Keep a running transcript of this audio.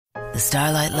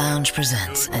Starlight Lounge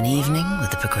presents An Evening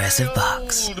with the Progressive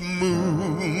Box. Old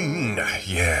moon,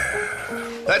 yeah.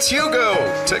 That's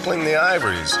Hugo, tickling the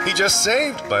ivories. He just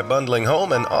saved by bundling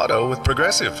home and auto with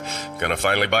Progressive. Gonna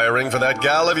finally buy a ring for that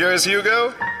gal of yours,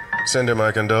 Hugo? Send her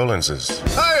my condolences.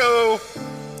 Hi-oh!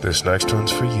 This next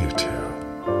one's for you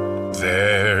two.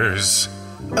 There's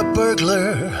a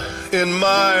burglar in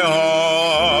my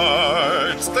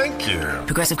heart. Thank you.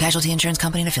 Progressive Casualty Insurance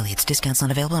Company and Affiliates. Discounts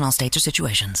not available in all states or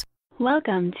situations.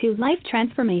 Welcome to Life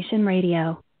Transformation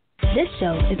Radio. This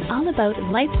show is all about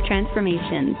life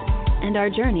transformations and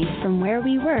our journey from where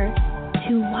we were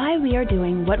to why we are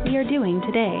doing what we are doing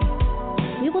today.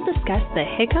 We will discuss the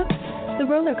hiccups, the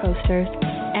roller coasters,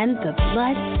 and the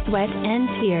blood, sweat, and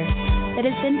tears that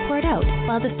has been poured out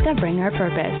while discovering our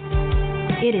purpose.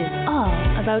 It is all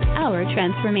about our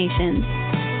transformations.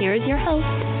 Here is your host,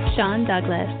 Sean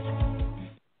Douglas.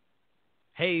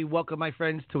 Hey, welcome, my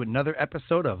friends, to another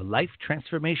episode of Life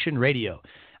Transformation Radio.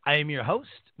 I am your host,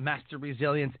 Master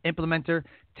Resilience Implementer,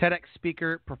 TEDx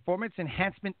speaker, performance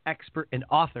enhancement expert, and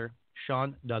author,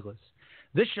 Sean Douglas.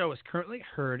 This show is currently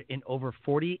heard in over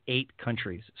 48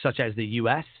 countries, such as the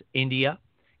U.S., India,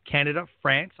 Canada,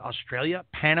 France, Australia,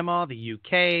 Panama, the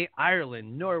UK,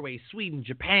 Ireland, Norway, Sweden,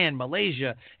 Japan,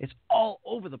 Malaysia. It's all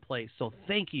over the place, so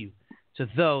thank you to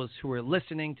those who are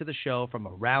listening to the show from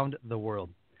around the world.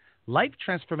 Life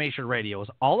Transformation Radio is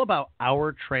all about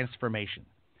our transformation.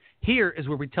 Here is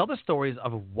where we tell the stories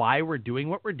of why we're doing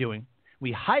what we're doing.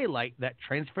 We highlight that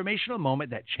transformational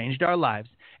moment that changed our lives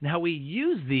and how we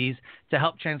use these to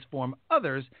help transform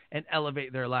others and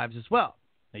elevate their lives as well.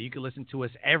 Now, you can listen to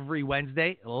us every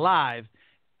Wednesday live,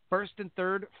 first and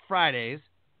third Fridays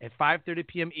at 5:30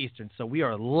 p.m. Eastern. So we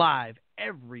are live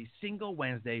every single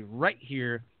Wednesday right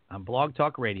here on Blog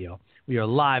Talk Radio. We are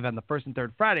live on the first and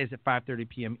third Fridays at 5:30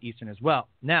 p.m. Eastern as well.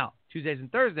 Now, Tuesdays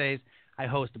and Thursdays, I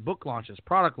host book launches,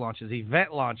 product launches,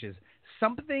 event launches.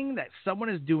 Something that someone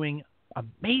is doing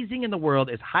amazing in the world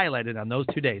is highlighted on those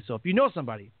 2 days. So if you know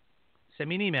somebody, send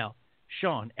me an email,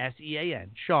 Sean,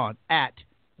 S-E-A-N, Sean, at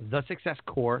The Success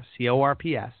Core,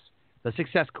 C-O-R-P-S,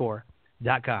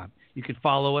 thesuccesscore.com. You can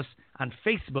follow us on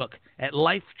Facebook at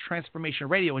Life Transformation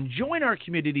Radio and join our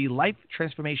community, Life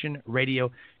Transformation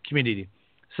Radio Community.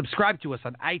 Subscribe to us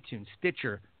on iTunes,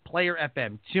 Stitcher, Player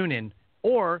FM, TuneIn,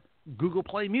 or Google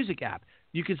Play Music app.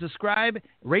 You can subscribe,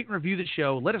 rate and review the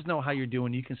show. Let us know how you're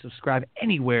doing. You can subscribe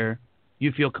anywhere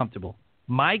you feel comfortable.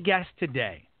 My guest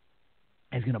today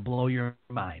is going to blow your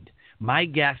mind. My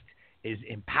guest is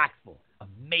impactful,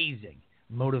 amazing,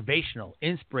 motivational,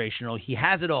 inspirational. He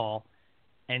has it all.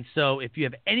 And so if you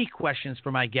have any questions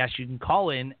for my guest, you can call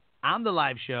in on the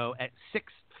live show at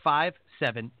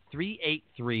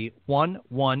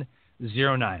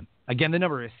 657-383-1109. Again, the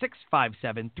number is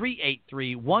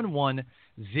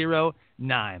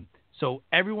 657-383-1109. So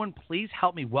everyone, please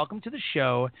help me welcome to the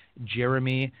show,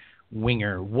 Jeremy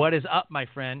Wenger. What is up, my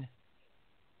friend?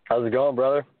 How's it going,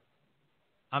 brother?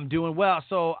 I'm doing well.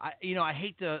 So, I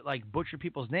hate to butcher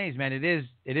people's names, man. It is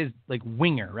like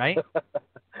Wenger, right?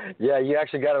 Yeah, you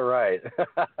actually got it right.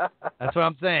 That's what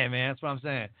I'm saying, man. That's what I'm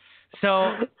saying.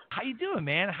 So, how you doing,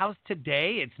 man? How's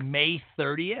today? It's May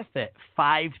 30th at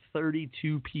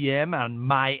 5:32 p.m. on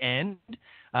my end.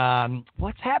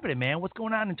 What's happening, man? What's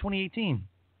going on in 2018?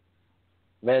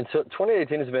 Man, so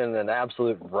 2018 has been an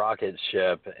absolute rocket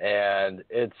ship, and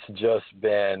it's just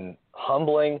been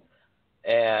humbling.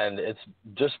 And it's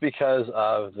just because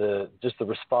of the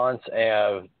response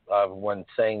of when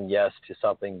saying yes to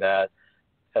something that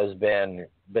has been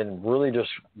really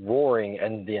just roaring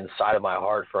in the inside of my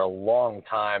heart for a long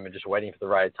time, and just waiting for the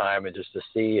right time, and just to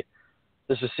see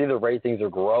the rate things are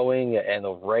growing, and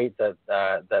the rate that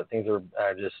things are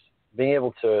just being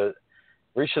able to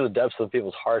reach to the depths of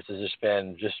people's hearts has just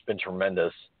been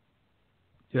tremendous.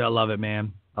 Dude, I love it,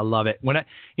 man. I love it. When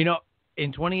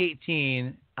in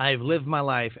 2018, I've lived my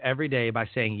life every day by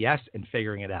saying yes and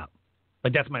figuring it out.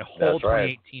 Like that's my whole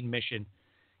 2018 mission.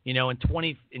 In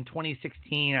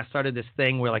 2016, I started this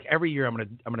thing where every year I'm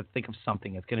gonna think of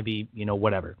something. It's gonna be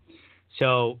whatever.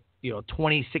 So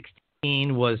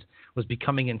 2016 was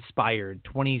becoming inspired.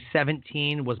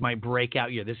 2017 was my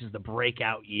breakout year. This is the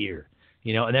breakout year.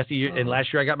 And that's the year. And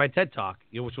last year I got my TED Talk,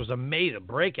 which was amazing,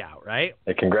 breakout, right?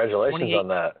 Hey, congratulations on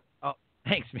that. Oh,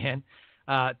 thanks, man.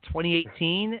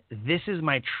 2018, this is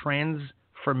my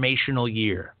transformational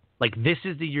year. This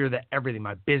is the year that everything,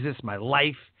 my business, my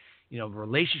life,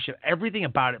 relationship, everything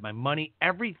about it, my money,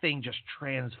 everything just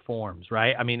transforms,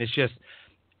 right? I mean, it's just,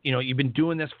 you've been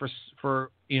doing this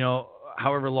for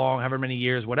however long, however many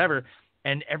years, whatever,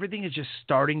 and everything is just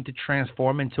starting to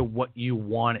transform into what you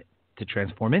want it to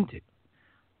transform into.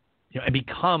 and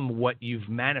become what you've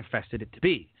manifested it to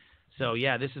be. So,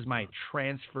 yeah, this is my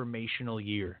transformational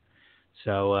year.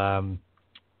 So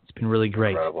it's been really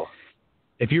great. Incredible.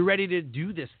 If you're ready to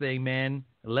do this thing, man,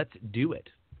 let's do it.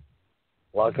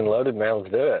 Locked and loaded, man.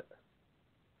 Let's do it.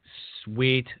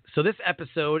 Sweet. So this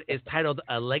episode is titled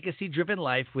A Legacy-Driven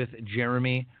Life with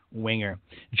Jeremy Wenger.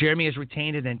 Jeremy has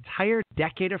retained an entire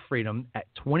decade of freedom at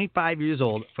 25 years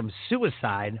old from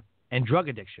suicide and drug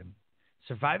addiction.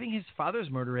 Surviving his father's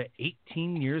murder at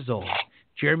 18 years old,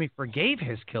 Jeremy forgave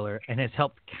his killer and has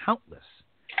helped countless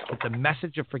with the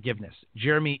message of forgiveness.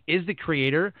 Jeremy is the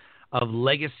creator of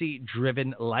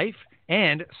LegacyDriven.Life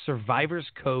and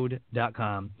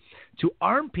SurvivorsCode.com to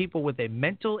arm people with a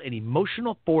mental and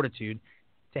emotional fortitude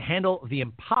to handle the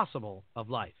impossible of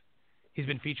life. He's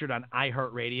been featured on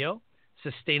iHeartRadio,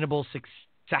 Sustainable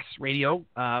Success Radio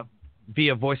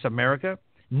via Voice America,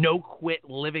 No Quit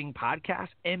Living podcast,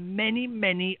 and many,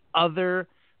 many other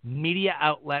media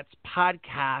outlets,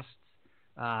 podcasts.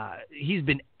 He's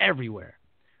been everywhere.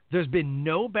 There's been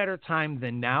no better time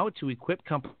than now to equip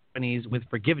companies with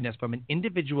forgiveness from an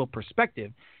individual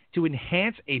perspective to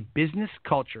enhance a business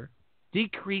culture,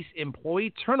 decrease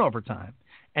employee turnover time,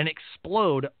 and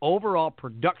explode overall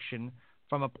production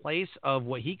from a place of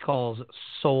what he calls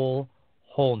soul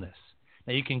wholeness.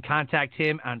 Now, you can contact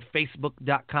him on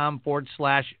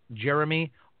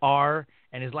Facebook.com/Jeremy R,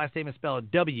 and his last name is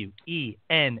spelled Wenger.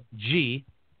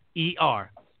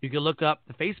 You can look up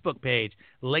the Facebook page,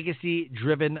 Legacy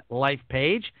Driven Life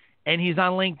page, and he's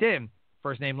on LinkedIn.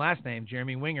 First name, last name,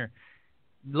 Jeremy Wenger.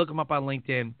 Look him up on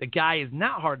LinkedIn. The guy is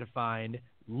not hard to find.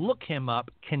 Look him up,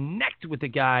 connect with the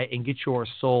guy, and get your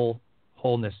soul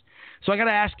wholeness. So I got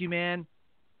to ask you, man,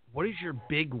 what is your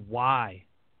big why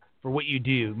for what you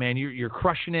do? Man, you're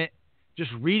crushing it. Just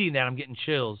reading that, I'm getting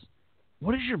chills.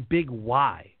 What is your big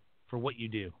why for what you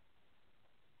do?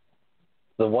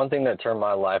 The one thing that turned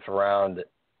my life around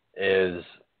is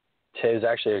it was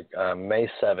actually May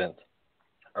 7th,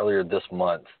 earlier this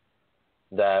month,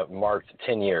 that marked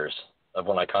 10 years of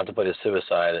when I contemplated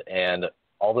suicide. And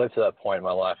all the way to that point in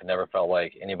my life, I never felt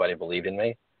like anybody believed in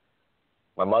me.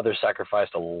 My mother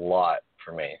sacrificed a lot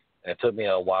for me. And it took me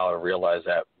a while to realize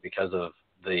that because of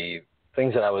the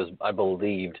things that I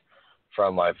believed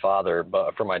from my father,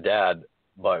 but from my dad.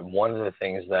 But one of the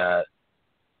things that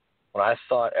when I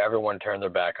thought everyone turned their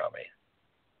back on me,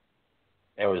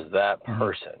 it was that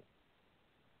person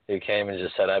who came and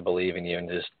just said, I believe in you.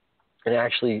 And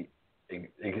actually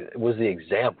it was the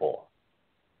example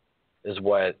is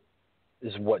what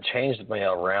changed me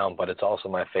around, but it's also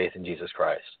my faith in Jesus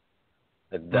Christ.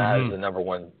 That is the number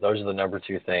one. Those are the number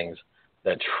two things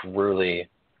that truly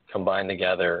combine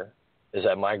together, is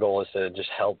that my goal is to just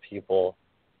help people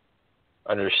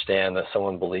understand that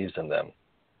someone believes in them,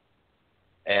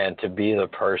 and to be the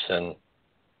person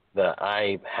that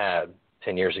I had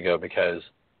 10 years ago, because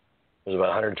there's about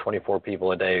 124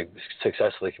 people a day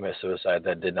successfully commit suicide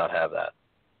that did not have that.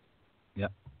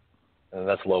 Yep. And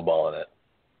that's lowballing it.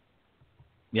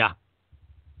 Yeah.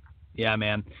 Yeah,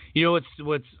 man. You know,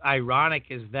 what's ironic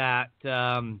is that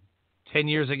 10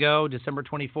 years ago, December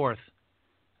 24th,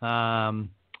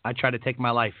 I tried to take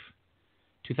my life.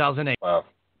 2008. Wow.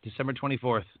 December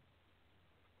 24th.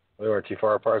 We weren't too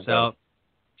far apart. So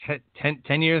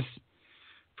 10 years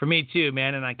for me too,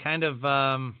 man. And I kind of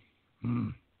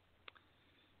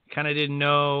didn't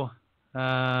know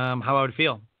how I would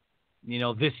feel, you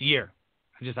know, this year.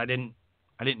 I didn't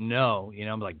know, you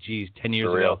know. I'm like, geez, 10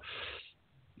 years ago.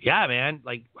 Yeah, man.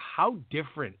 Like, how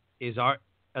different is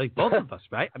both of us,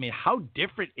 right? I mean, how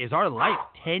different is our life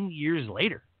 10 years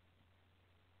later?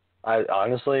 I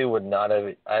honestly would not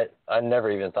have. I never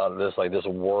even thought of this, like this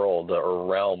world or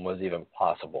realm was even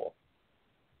possible.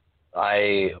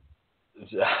 I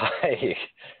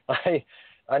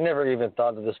never even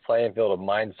thought that this playing field of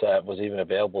mindset was even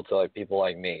available to like people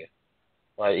like me,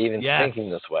 like even thinking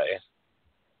this way.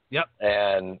 Yep.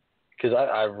 And because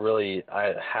I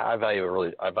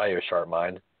value a sharp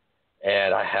mind,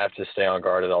 and I have to stay on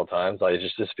guard at all times. Like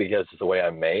just because it's the way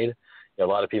I'm made. You know,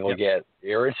 a lot of people get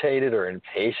irritated or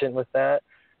impatient with that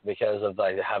because of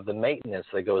have the maintenance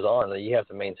that goes on, that you have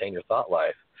to maintain your thought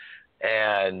life.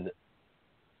 And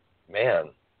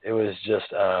man, it was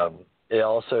just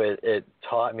it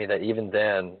taught me that even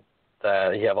then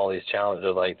that you have all these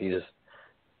challenges, like these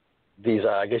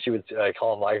I guess you would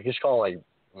call them like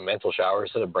mental showers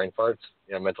instead of brain farts,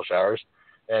 you know, mental showers.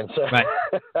 And so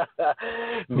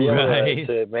be able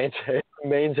to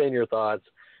maintain your thoughts,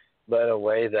 but in a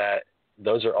way that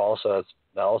that also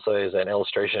is an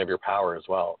illustration of your power as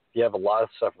well. If you have a lot of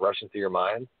stuff rushing through your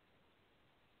mind,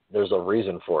 there's a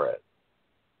reason for it.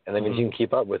 And that means you can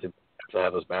keep up with it to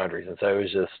have those boundaries. And so it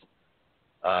was just,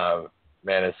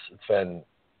 Man, it's been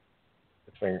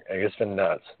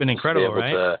nuts. It's been incredible,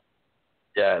 right?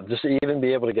 Just to even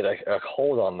be able to get a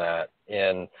hold on that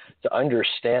and to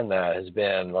understand that has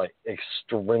been like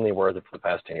extremely worth it for the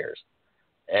past 10 years.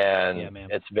 And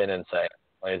it's been insane.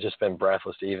 Like, it's just been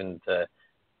breathless to even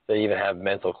have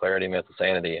mental clarity, mental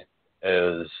sanity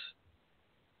is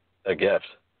a gift.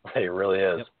 It really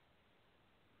is. Yep.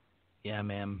 Yeah,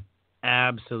 man.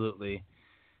 Absolutely.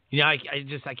 You know, I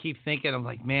keep thinking, I'm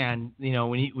like, man, you know,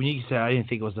 when you said I didn't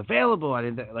think it was available,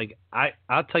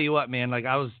 I'll tell you what, man, like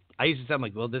I used to say, I'm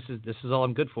like, well, this is all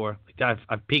I'm good for. Like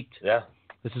I've peaked. Yeah.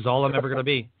 This is all I'm ever going to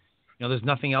be. You know, there's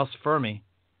nothing else for me.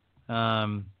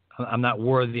 I'm not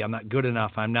worthy. I'm not good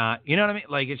enough. I'm not, you know what I mean?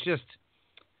 Like, it's just,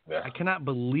 I cannot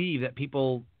believe that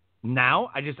people now,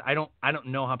 I don't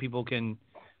know how people can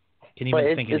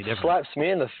even think any different. It slaps me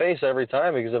in the face every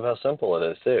time because of how simple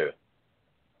it is too.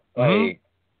 Like,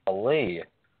 golly.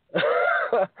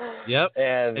 Yep.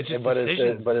 And it's just but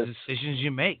decisions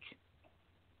you make.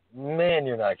 Man,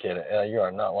 you're not kidding. You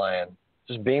are not lying.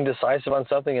 Just being decisive on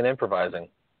something and improvising.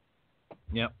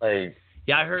 Yep. Like,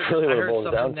 I heard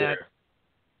something that.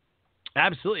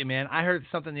 Absolutely, man. I heard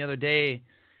something the other day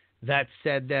that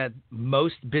said that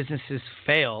most businesses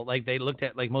fail. Like, they looked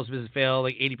at, like, most businesses fail,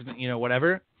 like 80%, you know,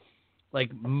 whatever.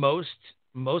 Like, most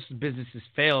businesses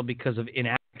fail because of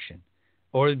inaction,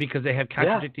 or because they have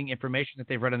contradicting information that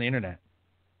they've read on the internet.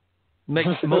 Like,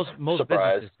 most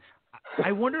businesses.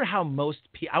 I wonder how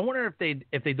I wonder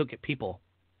if they look at people,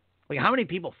 like how many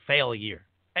people fail a year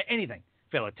at anything,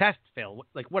 fail a test, fail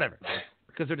like whatever,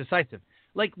 because they're decisive.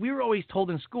 Like, we were always told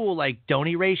in school, like, don't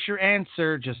erase your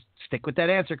answer, just stick with that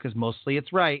answer because mostly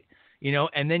it's right, you know.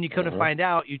 And then you come to find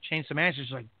out you change some answers,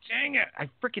 you're like, dang it, I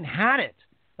freaking had it.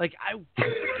 Like, I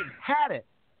freaking had it,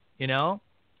 you know,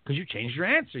 because you changed your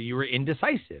answer. You were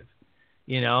indecisive,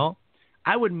 you know.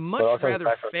 I would much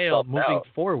rather fail moving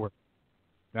forward.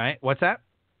 Right? What's that?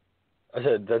 I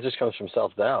said that just comes from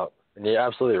self-doubt. And you're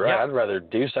absolutely right. Yeah. I'd rather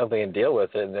do something and deal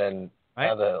with it than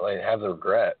have the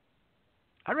regret.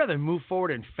 I'd rather move forward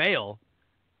and fail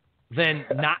than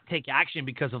not take action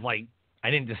because of, like, I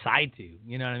didn't decide to.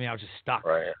 You know what I mean? I was just stuck.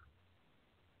 Right.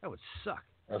 That would suck.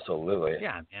 Absolutely.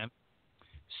 Yeah, man.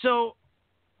 So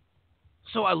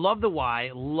I love the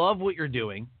why. Love what you're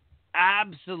doing.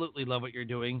 Absolutely love what you're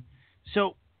doing.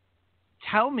 So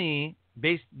tell me,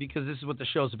 because this is what the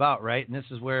show's about, right? And this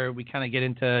is where we kind of get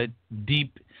into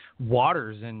deep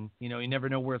waters, and, you know, you never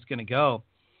know where it's going to go.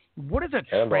 What is a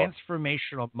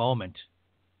transformational moment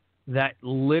that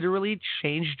literally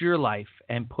changed your life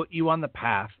and put you on the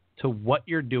path to what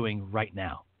you're doing right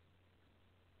now?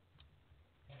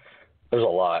 There's a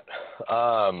lot.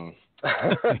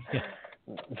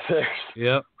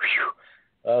 Yep.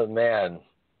 Oh, man.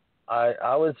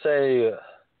 I would say,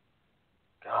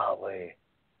 golly.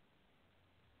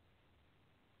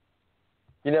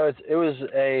 You know, there's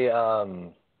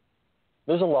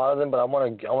a lot of them, but I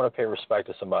want to pay respect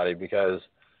to somebody because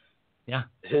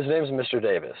his name's Mr.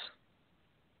 Davis.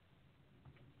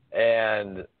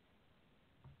 And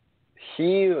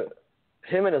him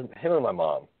and my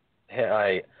mom,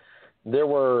 there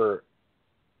was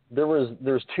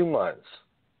 2 months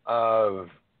of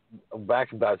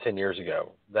back about 10 years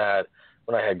ago that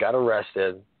when I got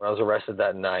arrested, when I was arrested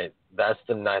that night, that's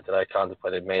the night that I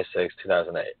contemplated May 6,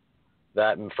 2008.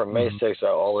 That from May 6th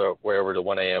all the way over to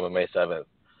 1 a.m. on May 7th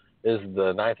is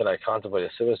the night that I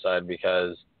contemplated suicide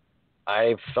because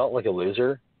I felt like a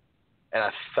loser, and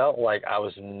I felt like I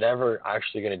was never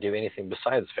actually going to do anything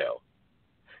besides fail.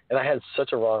 And I had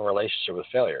such a wrong relationship with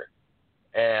failure.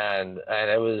 And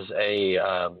it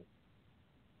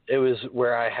was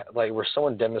where where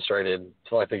someone demonstrated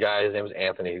to, like, the guy, his name was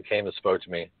Anthony, who came and spoke to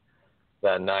me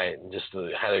that night and just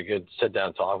had a good sit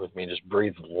down talk with me and just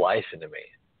breathed life into me.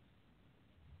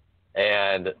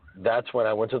 And that's when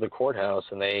I went to the courthouse,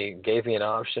 and they gave me an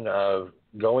option of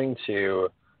going to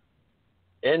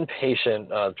inpatient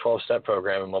 12-step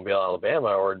program in Mobile, Alabama,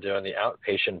 or doing the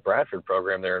outpatient Bradford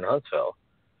program there in Huntsville.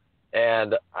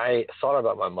 And I thought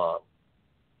about my mom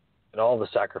and all the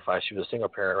sacrifice. She was a single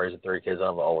parent raising 3 kids.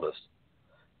 I'm the oldest.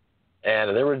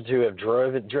 And they were to have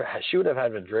she would have had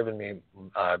to have driven me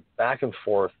back and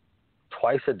forth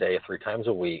twice a day, 3 times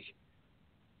a week,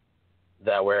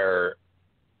 that were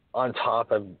on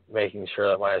top of making sure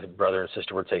that my brother and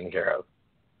sister were taken care of.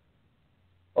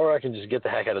 Or I could just get the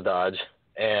heck out of Dodge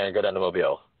and go down to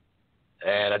Mobile.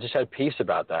 And I just had peace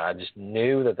about that. I just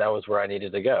knew that was where I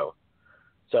needed to go.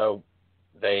 So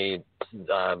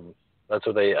that's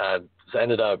what they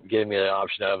ended up giving me the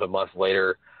option of. A month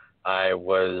later, I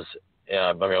was in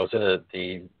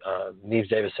the Neves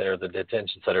Davis Center, the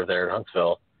detention center there in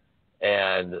Huntsville,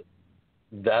 and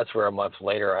that's where a month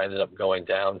later I ended up going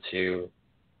down to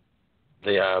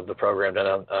the program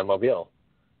down in Mobile,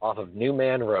 off of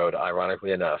Newman Road,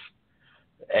 ironically enough,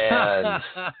 and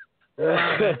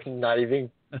not even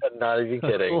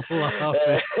kidding.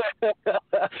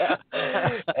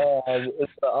 And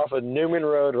it's off of Newman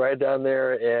Road, right down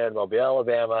there in Mobile,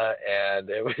 Alabama, and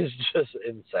it was just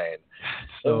insane.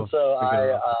 So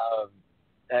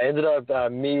I ended up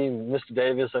meeting Mr.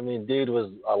 Davis. I mean, dude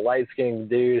was a light-skinned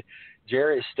dude.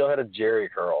 Jerry still had a Jerry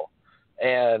curl.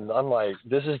 And I'm like,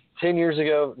 this is 10 years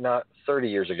ago, not 30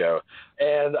 years ago.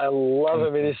 And I love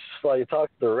him. And he's just like, he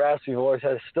talked with the raspy voice,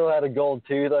 still had a gold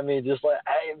tooth. I mean, just like,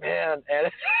 hey, man.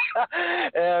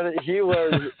 And he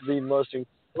was the most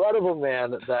incredible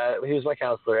man that he was my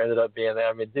counselor, ended up being there.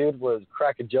 I mean, dude was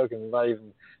crack a joke and not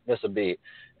even miss a beat.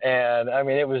 And, I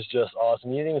mean, it was just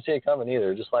awesome. You didn't even see it coming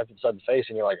either. Just slapped inside the face,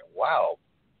 and you're like, wow,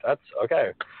 that's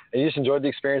okay. And you just enjoyed the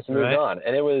experience and moved on.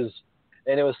 And it was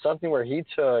something where he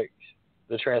took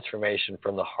the transformation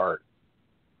from the heart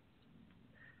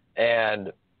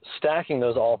and stacking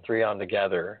those all three on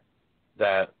together,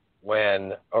 that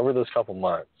when over those couple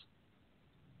months,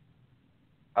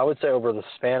 I would say over the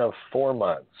span of 4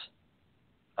 months,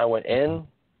 I went in,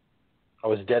 I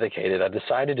was dedicated, I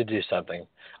decided to do something.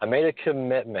 I made a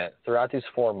commitment throughout these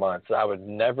 4 months that I would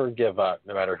never give up,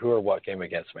 no matter who or what came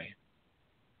against me.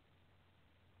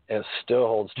 And it still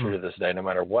holds true to this day. No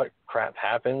matter what crap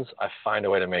happens, I find a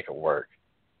way to make it work.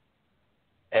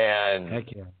 And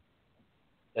heck yeah.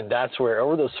 And that's where,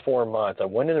 over those 4 months, I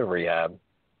went into rehab.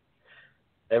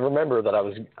 And remember that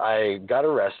I got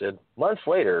arrested. Months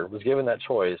later, was given that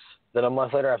choice. Then a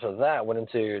month later after that, went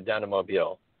down to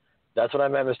Mobile. That's when I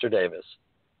met Mr. Davis.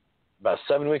 About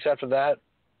 7 weeks after that,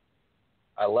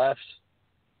 I left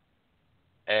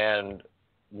and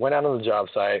went out on the job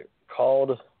site,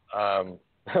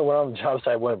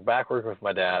 went back working with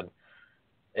my dad.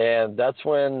 And that's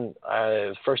when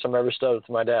first time I ever stood up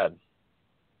to my dad.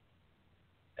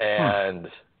 And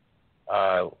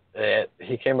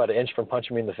he came about an inch from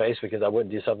punching me in the face because I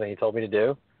wouldn't do something he told me to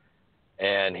do.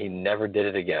 And he never did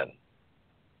it again.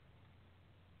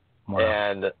 Wow.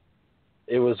 And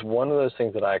it was one of those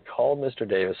things that I called Mr.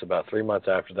 Davis about 3 months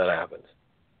after that happened.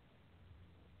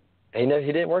 And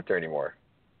he didn't work there anymore.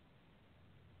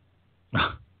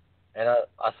 And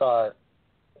I thought,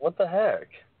 what the heck?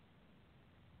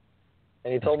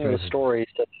 And he told me the story.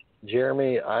 He said,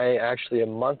 Jeremy, a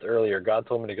month earlier, God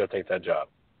told me to go take that job.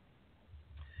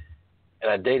 And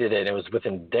I dated it, and it was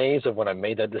within days of when I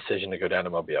made that decision to go down to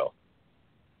Mobile.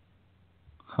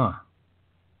 Huh.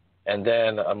 And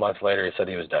then a month later, he said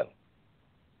he was done.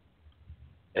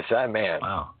 If that man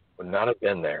would not have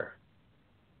been there.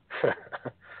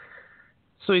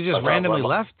 So he just randomly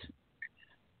left?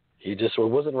 It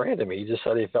wasn't random. He just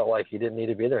said he felt like he didn't need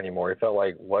to be there anymore. He felt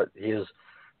like what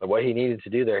he needed to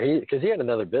do there. Because he had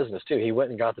another business too. He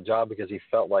went and got the job because he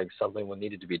felt like something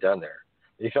needed to be done there.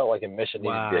 He felt like a mission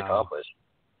needed to be accomplished.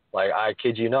 Like, I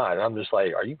kid you not. And I'm just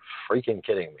like, are you freaking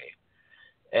kidding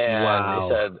me? And he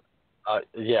said,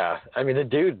 yeah. I mean, the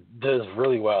dude does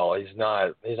really well. He's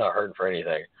not hurting for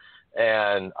anything.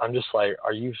 And I'm just like,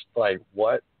 are you like,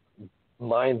 what?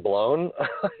 Mind blown?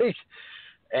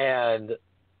 And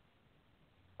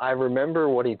I remember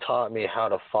what he taught me, how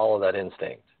to follow that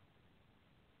instinct.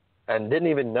 And didn't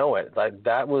even know it. Like,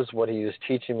 that was what he was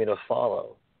teaching me to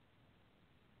follow.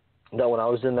 That when I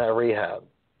was in that rehab,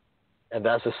 and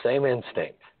that's the same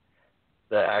instinct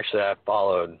that actually I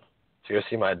followed to go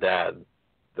see my dad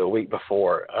the week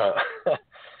before. I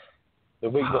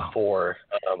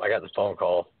got the phone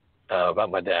call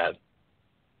about my dad,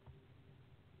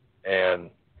 and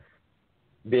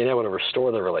being able to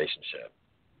restore the relationship.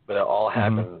 But it all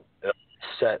happened, it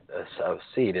set a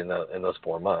seed in those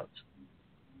 4 months.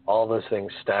 All those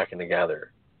things stacking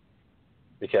together.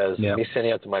 Because me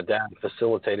standing up to my dad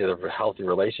facilitated a healthy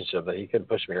relationship that he couldn't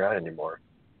push me around anymore.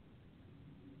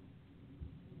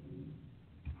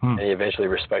 And he eventually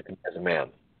respected me as a man.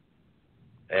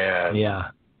 And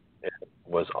it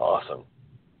was awesome.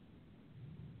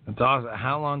 That's awesome.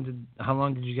 How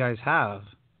long did you guys have,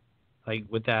 like,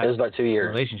 with that? It was about 2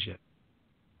 years. Relationship.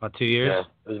 About 2 years? Yeah,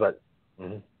 it was about.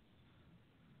 Mm-hmm.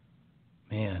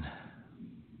 Man.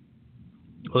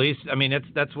 Well, at least, I mean,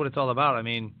 that's what it's all about. I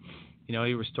mean, you know,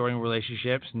 you're restoring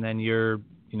relationships, and then you're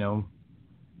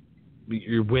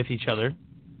with each other.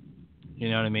 You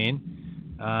know what I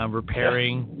mean?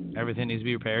 Repairing everything needs to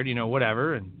be repaired. You know,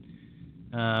 whatever. And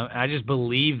I just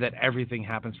believe that everything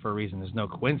happens for a reason. There's no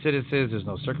coincidences. There's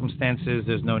no circumstances.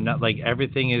 There's no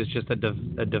everything is just a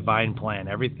divine plan.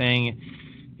 Everything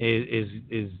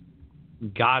is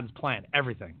God's plan.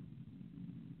 Everything.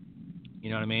 You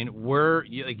know what I mean?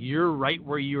 You're right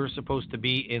where you're supposed to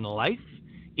be in life,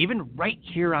 even right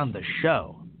here on the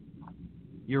show.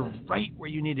 You're right where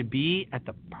you need to be at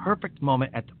the perfect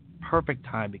moment, at the perfect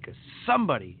time, because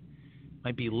somebody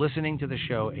might be listening to the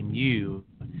show and you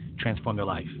transform their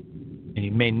life. And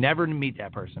you may never meet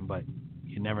that person, but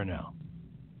you never know.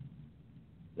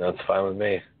 That's fine with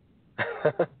me.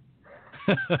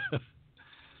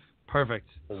 Perfect.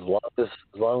 As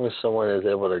long as someone is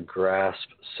able to grasp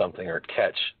something or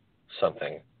catch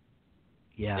something,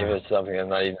 Yeah. even if it's something I'm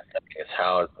not even thinking, it's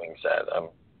how it's being said.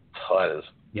 That is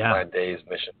my day's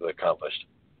mission to accomplished.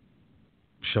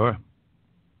 Sure.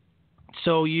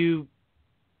 So you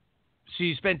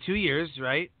spent 2 years,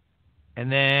 right?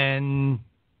 And then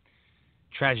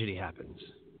tragedy happens.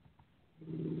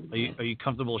 Are you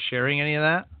comfortable sharing any of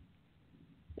that?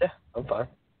 Yeah, I'm fine.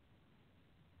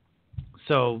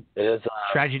 So it is,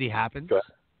 tragedy happens. Go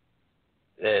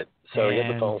ahead. We get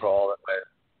the phone call.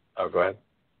 Go ahead.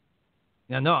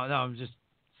 No, I'm just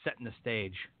setting the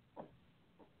stage.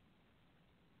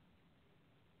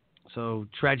 So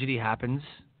tragedy happens,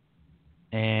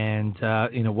 and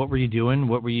what were you doing?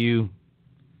 What were you?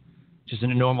 Just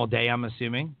in a normal day, I'm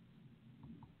assuming.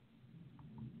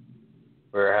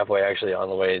 We were halfway actually on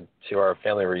the way to our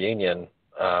family reunion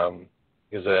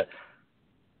because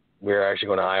we were actually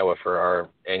going to Iowa for our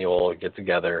annual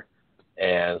get-together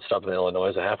and stopped in Illinois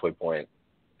as a halfway point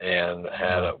and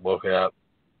had woken up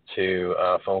to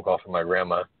a phone call from my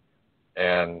grandma,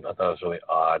 and I thought it was really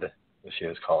odd that she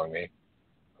was calling me.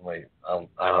 I'm like, I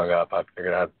hung up. I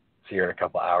figured I'd see her in a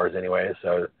couple hours anyway,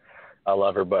 so I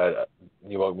love her, but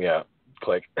you woke me up.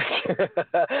 Click.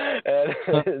 And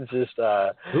it's just,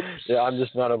 I'm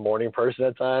just not a morning person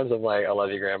at times. I'm like, I love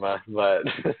you, Grandma, but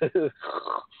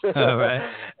all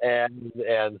right.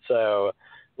 And so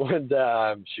when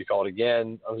she called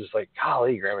again, I was just like,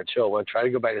 golly, Grandma, chill. I'm gonna try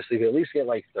to go back to sleep, at least get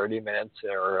like 30 minutes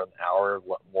or an hour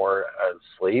more of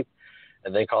sleep,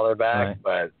 and then call her back. Right.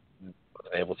 But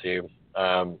wasn't able to.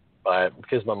 But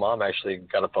because my mom actually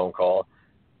got a phone call,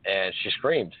 and she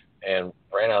screamed and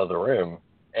ran out of the room,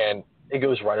 and it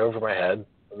goes right over my head.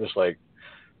 I'm just like,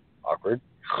 awkward,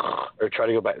 or try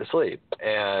to go back to sleep.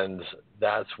 And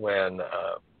that's when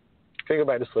couldn't go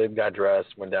back to sleep, got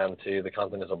dressed, went down to the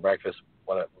continental breakfast,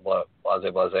 blase,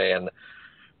 and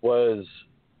was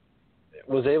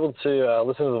able to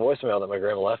listen to the voicemail that my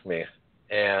grandma left me.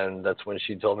 And that's when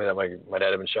she told me that my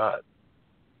dad had been shot.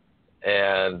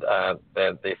 And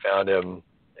that they found him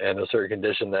in a certain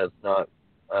condition that's not,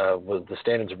 the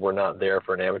standards were not there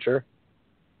for an amateur.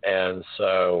 And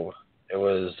so it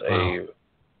was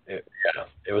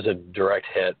it was a direct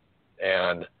hit,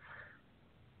 and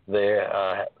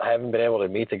I haven't been able to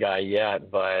meet the guy yet,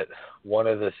 but one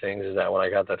of the things is that when I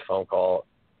got that phone call,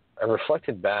 I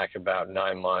reflected back about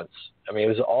 9 months. I mean, it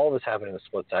was all of this happened in a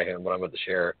split second, what I'm about to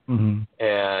share. Mm-hmm.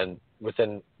 And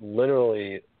within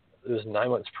literally, it was 9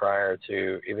 months prior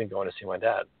to even going to see my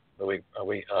dad a week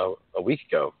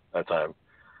ago that time.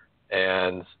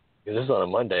 And because this is on a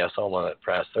Monday, I saw him on that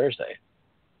past Thursday.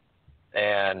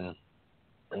 And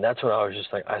that's when I was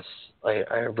just like,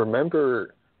 I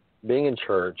remember being in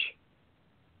church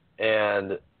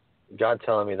and God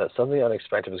telling me that something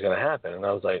unexpected was going to happen. And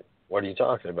I was like, what are you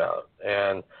talking about?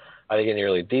 And I didn't get any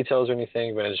early details or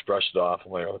anything, but I just brushed it off.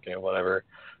 I'm like, okay, whatever.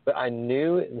 But I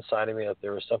knew inside of me that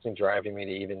there was something driving me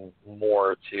to even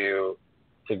more to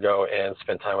go and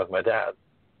spend time with my dad.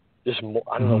 Just more,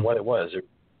 I don't know what it was.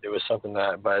 It was something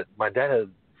but my dad had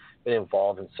been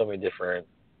involved in so many different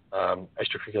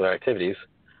extracurricular activities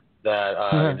that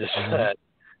that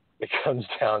it comes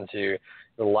down to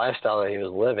the lifestyle that he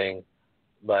was living.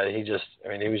 But he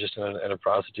was just in a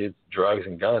prostitute, drugs,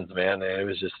 and guns, man. And it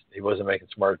was just, he wasn't making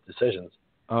smart decisions.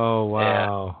 Oh,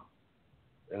 wow.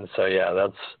 And so, yeah,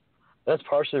 that's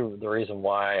partially the reason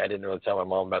why I didn't really tell my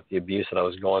mom about the abuse that I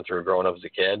was going through growing up as a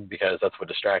kid, because that's what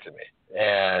distracted me.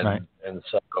 And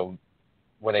so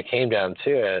when it came down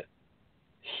to it,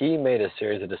 he made a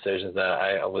series of decisions that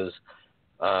I was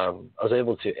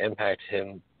able to impact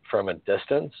him from a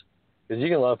distance. Because you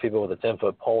can love people with a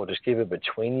 10-foot pole, just keep it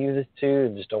between you the two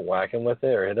and just don't whack him with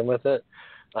it or hit him with it.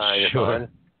 You're fine.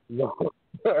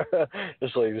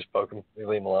 Just poke him, leave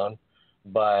him alone.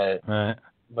 But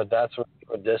that's what,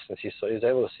 from a distance, he was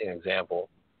able to see an example.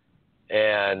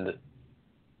 And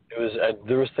it was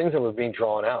there was things that were being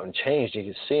drawn out and changed. You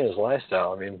could see in his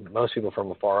lifestyle. I mean, most people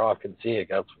from afar off could see it.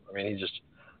 He just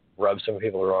rubbed some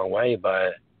people the wrong way.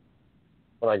 But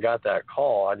when I got that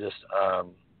call, I just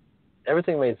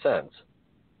everything made sense,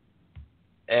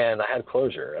 and I had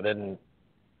closure.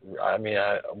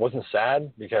 I wasn't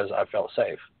sad because I felt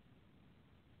safe,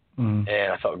 and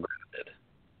I felt grounded.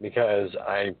 because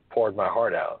I poured my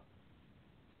heart out.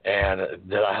 And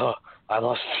I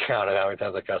lost count of how many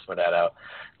times I cussed my dad out.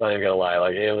 Not even gonna lie,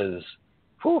 like it was,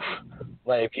 whew.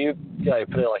 Like if you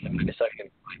put it like a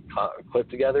 90-second clip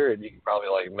together, and you can probably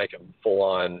like make a full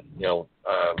on, oh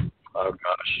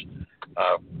gosh,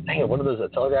 dang it, one of those a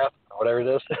telegraph or whatever it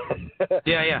is.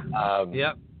 Yeah.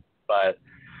 Yep.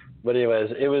 But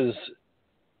anyways, it was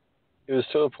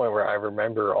to a point where I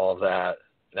remember all of that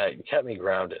kept me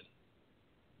grounded.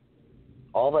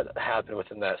 All that happened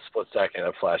within that split second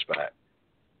of flashback.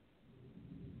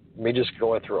 Me just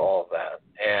going through all of that,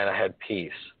 and I had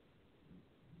peace.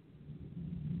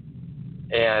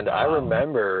 And I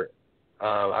remember,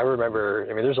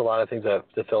 there's a lot of things to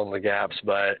fill in the gaps,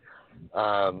 but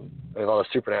a lot of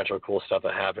supernatural cool stuff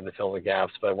that happened to fill in the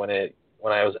gaps. But when I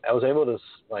was able to,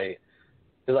 like,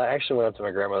 because I actually went up to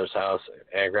my grandmother's house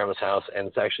and grandma's house, and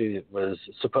it actually was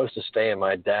supposed to stay in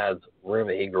my dad's room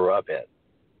that he grew up in.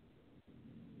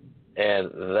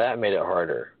 And that made it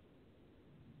harder.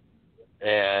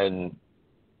 And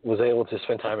was able to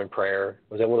spend time in prayer,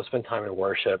 was able to spend time in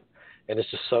worship, and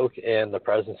just to soak in the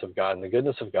presence of God and the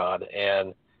goodness of God,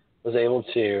 and was able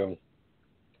to,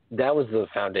 that was the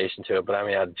foundation to it. But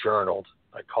I journaled.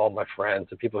 I called my friends,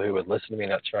 the people who would listen to me,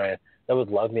 that would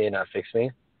love me and not fix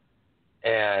me.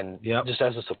 And just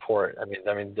as a support,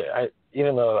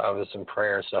 even though I was in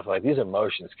prayer and stuff, like these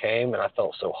emotions came and I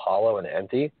felt so hollow and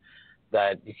empty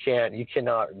that you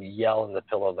cannot yell in the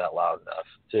pillow that loud enough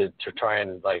to try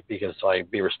and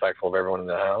be respectful of everyone in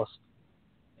the house.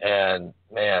 And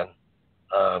man,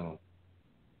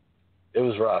 it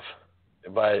was rough,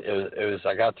 but it was,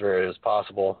 I got through it. It was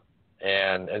possible,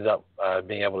 and ended up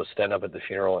being able to stand up at the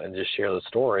funeral and just share the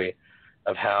story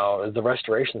of how the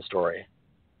restoration story.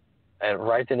 And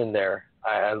right then and there,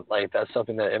 that's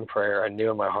something that in prayer, I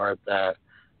knew in my heart that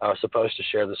I was supposed to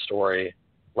share the story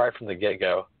right from the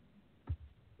get-go.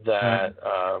 That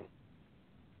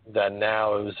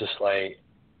now it was just like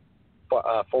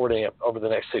forwarding it over the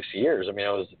next 6 years. I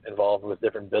was involved with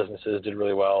different businesses, did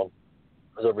really well.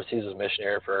 I was overseas as a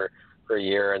missionary for a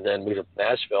year, and then moved up to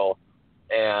Nashville.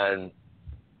 And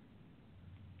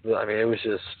it was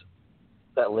just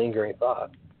that lingering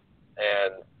thought.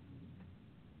 And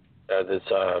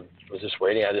was just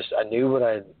waiting. I knew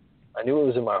what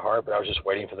was in my heart, but I was just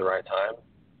waiting for the right time.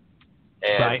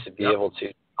 And to be able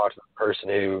to talk to the person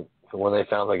who, when they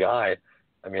found the guy,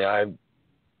 I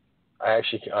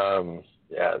actually,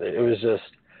 it was just,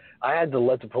 I had to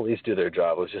let the police do their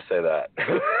job. Let's just say that.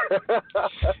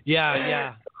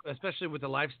 Yeah. Especially with the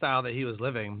lifestyle that he was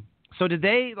living. So did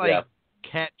they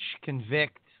catch,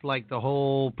 convict, the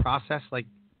whole process,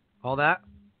 all that?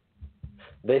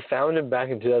 They found him back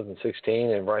in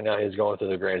 2016, and right now he's going through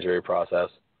the grand jury process.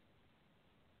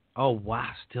 Oh,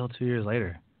 wow. Still 2 years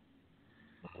later.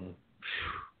 Mm-hmm.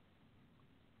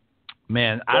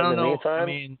 Man, I don't know.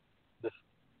 Meantime,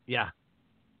 yeah.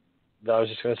 I was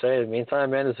just going to say, in the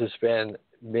meantime, man, it's just been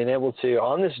being able to,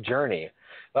 on this journey,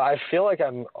 I feel like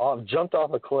I've jumped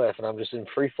off a cliff and I'm just in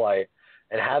free flight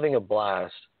and having a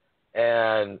blast.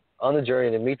 And on the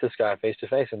journey to meet this guy face to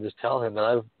face and just tell him that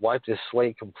I've wiped his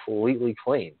slate completely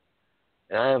clean.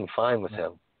 And I am fine with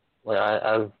him.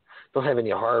 I don't have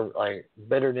any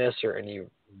bitterness or any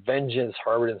vengeance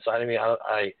harbored inside of me.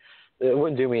 It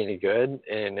wouldn't do me any good,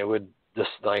 and it would just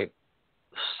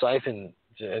siphon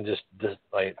and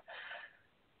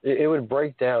it would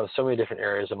break down so many different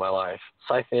areas of my life,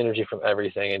 siphon energy from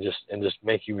everything, and just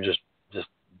make you just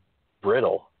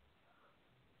brittle.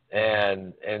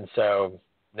 And so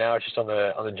now it's just on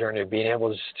the journey of being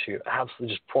able just to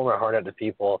absolutely just pour my heart out to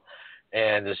people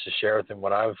and just to share with them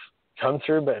what I've come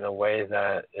through, but in a way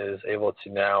that is able to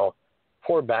now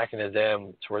pour back into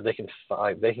them to where they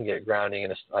can get grounding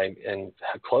and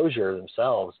closure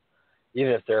themselves,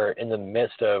 even if they're in the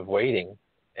midst of waiting.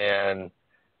 And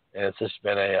it's just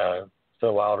been a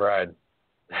wild ride.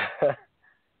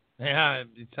 Yeah,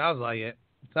 it sounds like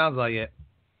it.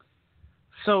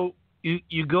 So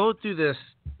you go through this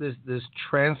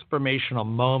transformational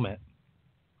moment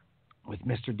with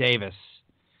Mr. Davis,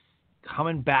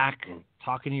 coming back,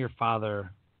 talking to your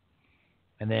father,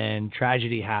 and then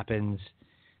tragedy happens.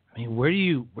 Where do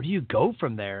you go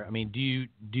from there? Do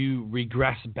you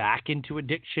regress back into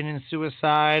addiction and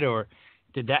suicide, or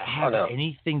did that have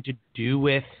anything to do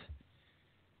with?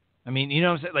 What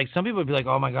I'm saying? Some people would be like,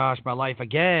 "Oh my gosh, my life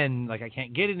again! I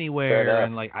can't get anywhere,"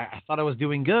 and I thought I was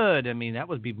doing good. That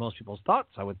would be most people's thoughts,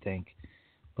 I would think.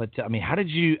 But how did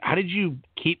you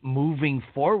keep moving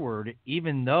forward,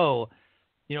 even though,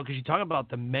 because you talk about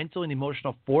the mental and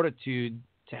emotional fortitude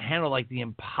to handle the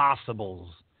impossibles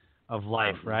of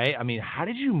life, right? How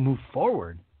did you move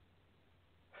forward?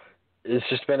 it's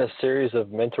just been a series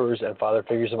of mentors and father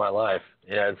figures in my life.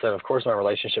 Yeah, and so of course my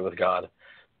relationship with God.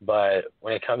 But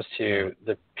when it comes to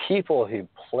the people who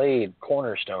played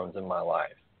cornerstones in my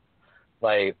life,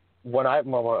 like when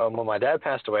my dad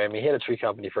passed away, I mean, he had a tree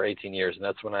company for 18 years, and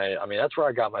that's when that's where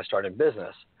I got my start in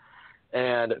business.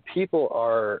 And people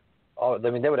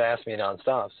they would ask me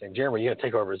nonstop, saying, Jeremy, are you going to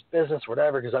take over his business,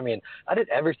 whatever? Because, I did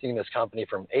everything in this company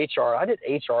from HR. I did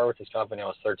HR with this company when I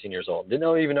was 13 years old.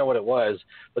 Didn't even know what it was,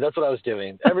 but that's what I was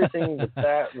doing. Everything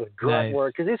with grunt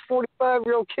work, because these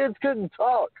 45-year-old kids couldn't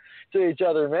talk to each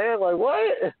other, man. Like,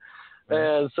 what?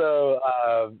 And so,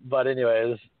 but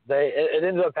anyways, it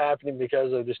ended up happening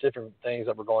because of just different things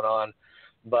that were going on.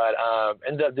 But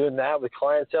ended up doing that with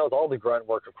client sales, all the grunt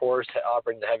work, of course,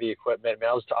 operating the heavy equipment.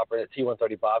 I was operating a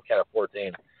T-130 Bobcat at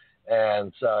 14,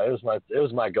 and so it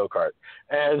was my go-kart,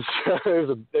 and so it was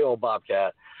a big old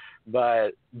Bobcat.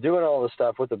 But doing all the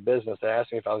stuff with the business, they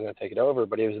asked me if I was going to take it over,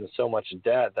 but he was in so much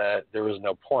debt that there was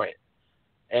no point.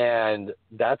 And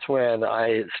that's when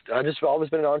I just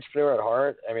always been an entrepreneur at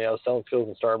heart. I was selling skills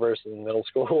in Starburst in middle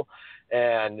school,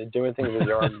 and doing things with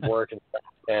yard work and stuff.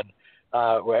 And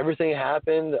where everything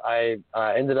happened, I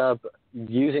ended up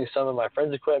using some of my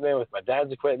friends' equipment with my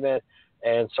dad's equipment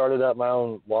and started up my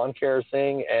own lawn care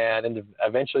thing. And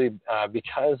eventually,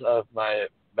 because of my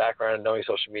background in knowing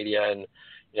social media and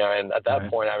at that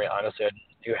point, honestly, I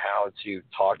knew how to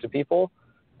talk to people.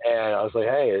 And I was like,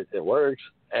 hey, it works.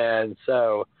 And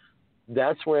so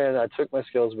that's when I took my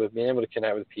skills with being able to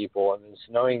connect with people and just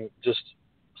knowing just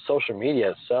social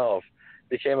media itself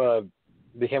became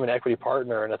an equity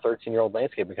partner in a 13-year-old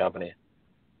landscaping company.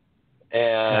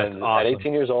 And awesome. At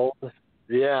 18 years old,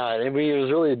 yeah, and it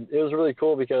was really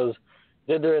cool because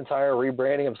did their entire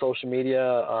rebranding of social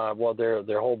media,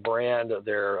 their whole brand,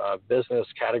 their business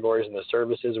categories and the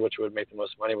services, which would make the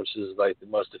most money, which is like the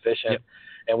most efficient. Yep.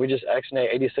 And we just actioned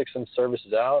 86 some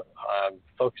services out,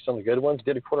 focused on the good ones,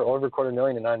 did over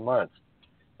 $250,000 in 9 months.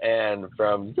 And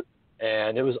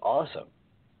it was awesome.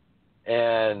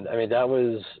 And it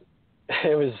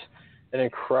was an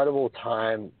incredible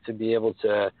time to be able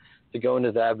to go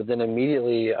into that. But then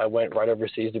immediately I went right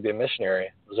overseas to be a missionary.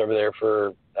 I was over there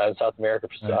in South America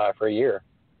for a year.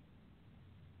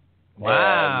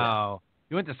 Wow.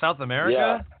 You went to South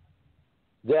America?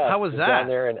 Yeah. How was that? Down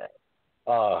there and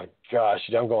oh gosh,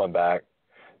 I'm going back.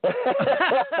 I'm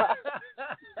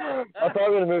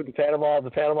probably going to move to Panama, the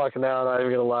Panama Canal, not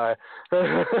even going to lie.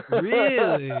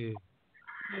 Really?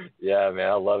 Yeah, man,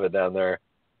 I love it down there.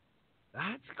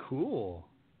 That's cool.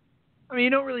 You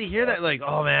don't really hear that, like,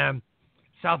 oh, man,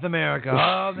 South America.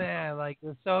 Oh, man, like,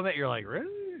 you're like,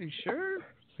 really? Are you sure?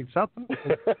 Like, South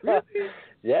America? Really?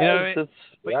 Yeah.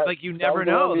 But you never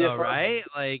know, though, right?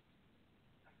 Like,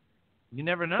 you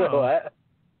never know. What?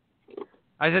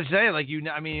 I should say, like,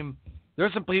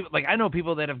 there's some people, like, I know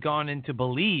people that have gone into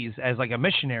Belize as, like, a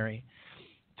missionary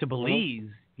to Belize,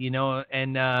 and I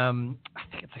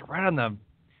think it's, like, right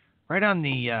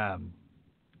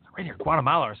near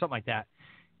Guatemala or something like that.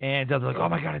 And they're like, oh,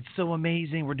 my God, it's so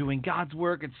amazing. We're doing God's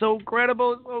work. It's so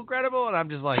incredible. It's so incredible. And I'm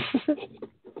just like,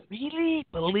 really?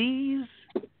 Belize?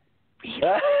 Really?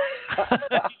 When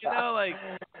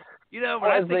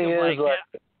I think of, like,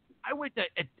 I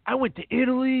went to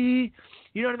Italy.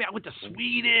 You know what I mean? I went to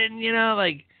Sweden,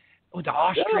 I went to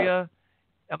Austria.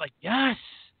 Yeah. I'm like, yes,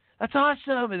 that's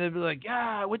awesome. And they'd be like,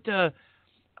 yeah, I went to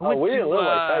Malaysia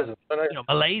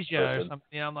or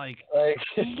something. I'm like,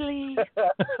 really?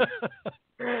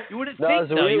 You wouldn't think,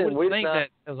 though. You wouldn't think that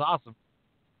it was awesome.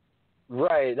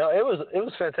 Right. No, it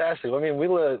was fantastic. We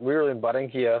were in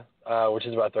Barranquilla, which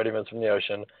is about 30 minutes from the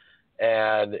ocean,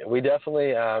 and we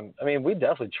definitely, we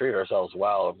definitely treat ourselves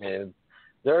well.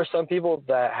 There are some people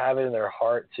that have it in their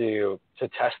heart to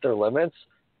test their limits.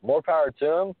 More power to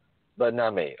them, but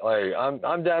not me. Like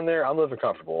I'm down there. I'm living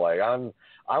comfortable. Like I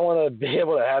want to be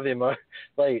able to have the emotion.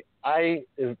 Like God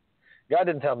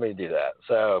didn't tell me to do that,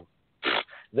 so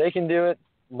they can do it.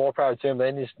 More power to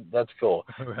them. That's cool.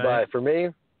 Right. But for me,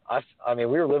 we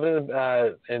were living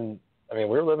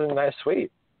in a nice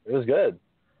suite. It was good.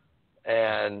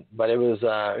 But it was,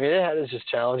 it had its just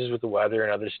challenges with the weather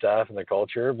and other stuff and the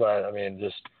culture, but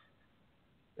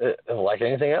like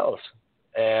anything else.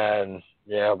 And,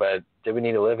 but did we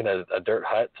need to live in a dirt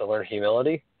hut to learn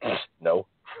humility? No.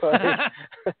 I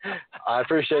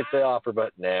appreciate the offer,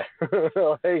 but nah.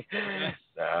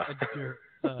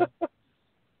 Nah.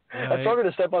 I'm probably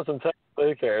to step on some toes.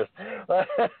 Who cares?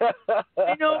 It'd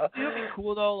be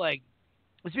cool though. Like,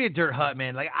 let's be a dirt hut,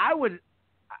 man. Like, I don't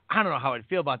know how I'd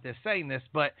feel about saying this,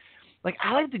 but like,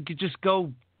 I like to just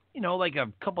go, like a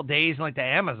couple days in like the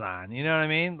Amazon. You know what I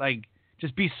mean? Like,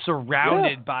 just be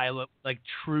surrounded by like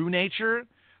true nature.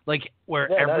 like where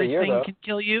everything can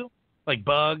kill you, like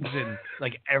bugs and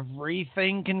like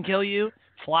everything can kill you,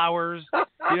 flowers.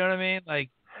 You know what I mean? Like,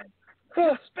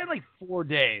 just spend like 4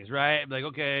 days, right? Like,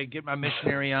 okay, get my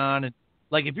missionary on, and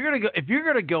like if you're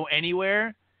gonna go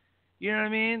anywhere, you know what I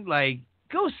mean? Like,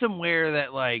 go somewhere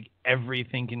that like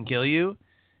everything can kill you,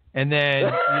 and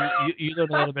then you learn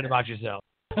a little bit about yourself.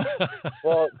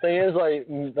 Well, the thing is, like,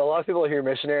 a lot of people hear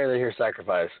missionary, they hear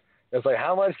sacrifice. It's like,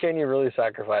 how much can you really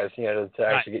sacrifice, to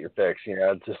actually get your fix?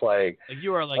 It's just like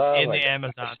you are like in the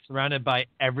Amazon, surrounded by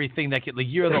everything that could. Like,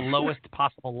 you're the lowest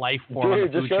possible life form on the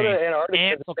food just go chain. to Antarctica.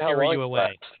 Ants will carry you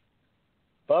away.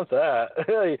 Bump that.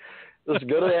 Just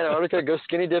go to Antarctica, go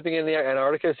skinny dipping in the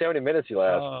Antarctica, see how many minutes you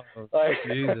last. Oh,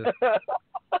 Jesus.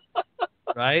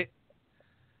 Right?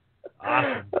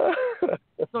 Awesome.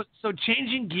 So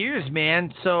changing gears,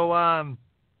 man. So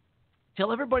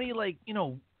tell everybody, like,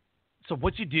 so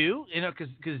what you do,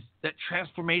 because that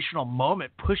transformational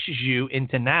moment pushes you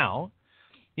into now.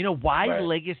 Why right.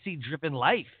 Legacy-Driven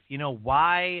Life?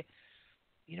 Why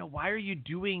are you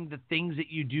doing the things that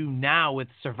you do now with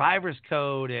Survivor's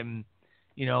Code and,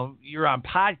 you're on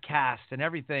podcasts and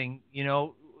everything?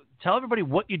 Tell everybody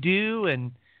what you do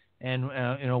and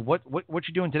what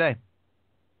you're doing today.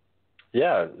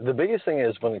 Yeah, the biggest thing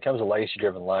is when it comes to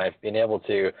Legacy-Driven Life, being able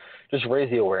to just raise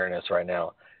the awareness right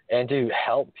now and to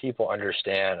help people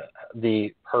understand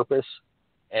the purpose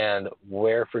and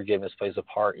where forgiveness plays a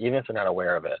part, even if they're not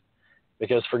aware of it.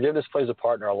 Because forgiveness plays a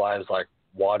part in our lives like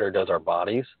water does our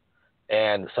bodies.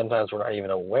 And sometimes we're not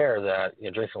even aware that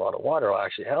drinking a lot of water will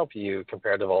actually help you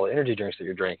compared to all the energy drinks that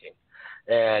you're drinking.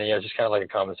 And, it's just kind of like a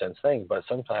common sense thing. But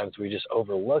sometimes we just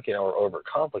overlook it or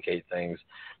overcomplicate things.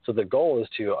 So the goal is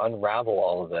to unravel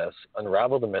all of this,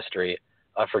 unravel the mystery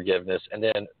of forgiveness, and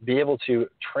then be able to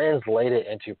translate it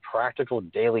into practical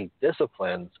daily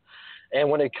disciplines. And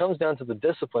when it comes down to the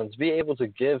disciplines, be able to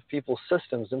give people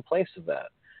systems in place of that.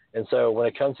 And so when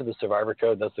it comes to the Survivor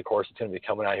Code, that's the course that's going to be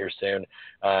coming out here soon.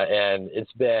 And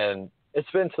it's been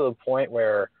to the point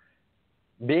where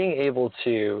being able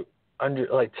to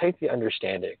take the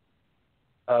understanding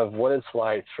of what it's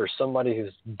like for somebody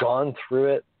who's gone through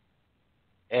it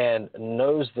and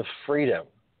knows the freedom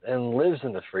and lives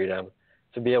in the freedom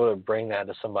to be able to bring that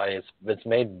to somebody that's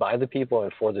made by the people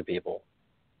and for the people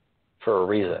for a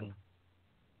reason.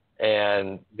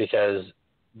 And because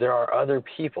there are other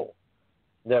people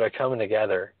that are coming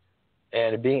together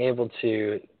and being able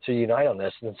to unite on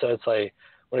this. And so it's like,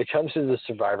 when it comes to the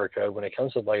Survivor Code, when it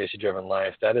comes to Legacy-Driven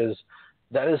Life, that is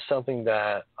something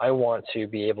that I want to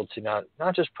be able to not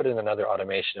just put in another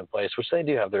automation in place, which they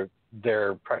do have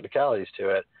their practicalities to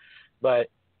it, but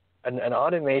an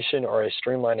automation or a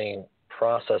streamlining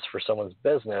process for someone's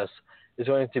business is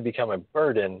going to become a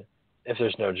burden if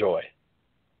there's no joy.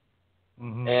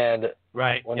 Mm-hmm. And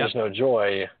right. when there's no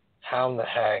joy, how in the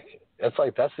heck, it's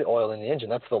like that's the oil in the engine,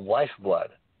 that's the lifeblood.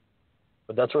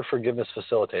 But that's where forgiveness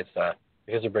facilitates that,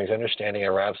 because it brings understanding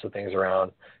and wraps the things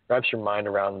around, wraps your mind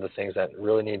around the things that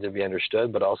really need to be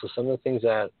understood, but also some of the things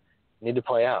that need to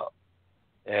play out.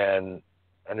 And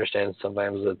understand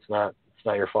sometimes it's not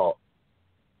your fault.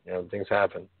 Things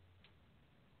happen.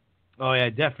 Oh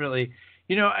yeah, definitely.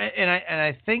 And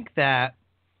I think that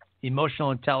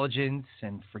emotional intelligence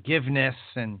and forgiveness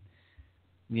and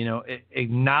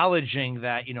acknowledging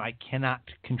that I cannot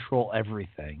control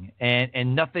everything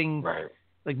and nothing. Right.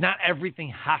 Like, not everything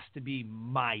has to be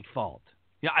my fault.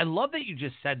 I love that you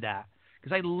just said that,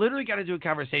 because I literally got into a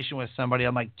conversation with somebody.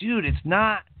 I'm like, dude, it's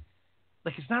not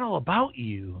all about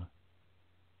you.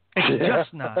 It's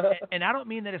just not. And I don't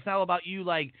mean that it's not all about you.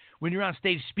 Like, when you're on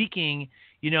stage speaking,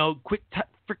 quit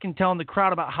freaking telling the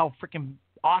crowd about how freaking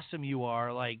awesome you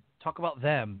are. Like, talk about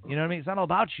them. You know what I mean? It's not all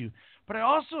about you. But I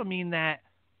also mean that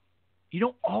you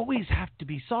don't always have to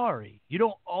be sorry. You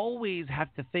don't always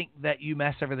have to think that you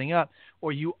mess everything up,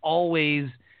 or you always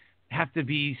have to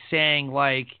be saying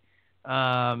like,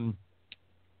 like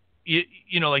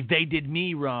they did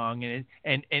me wrong, and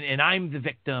I'm the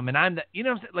victim, and I'm the,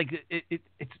 like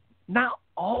it's not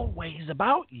always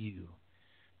about you.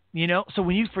 So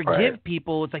when you forgive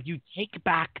people, it's like you take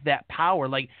back that power.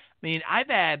 Like, I mean,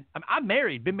 I'm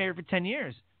married, been married for 10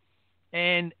 years,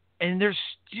 and there's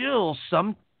still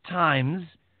some times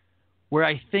where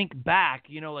I think back,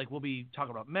 like we'll be talking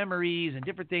about memories and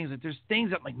different things. That there's things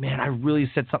that I'm like, man, I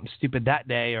really said something stupid that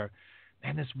day, or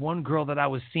man, this one girl that I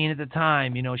was seeing at the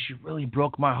time, she really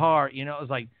broke my heart. It was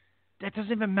like, that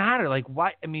doesn't even matter. Like,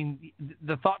 why? I mean,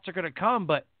 the thoughts are going to come,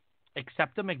 but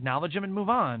accept them, acknowledge them, and move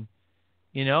on.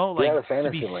 Like to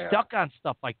be stuck on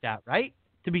stuff like that, right?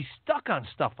 To be stuck on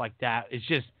stuff like that is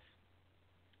just,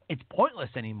 it's pointless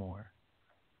anymore.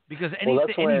 Because any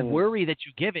worry that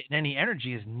you give it and any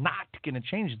energy is not going to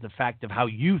change the fact of how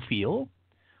you feel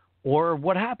or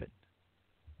what happened.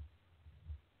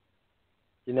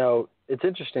 You know, it's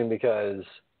interesting because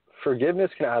forgiveness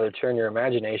can either turn your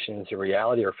imagination into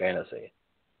reality or fantasy.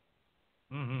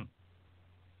 Mm-hmm.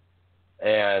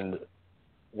 And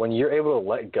when you're able to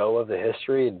let go of the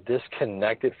history and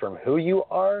disconnect it from who you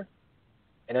are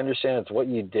and understand it's what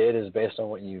you did is based on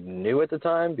what you knew at the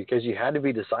time because you had to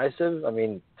be decisive. I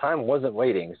mean, time wasn't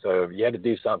waiting, so you had to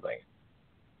do something.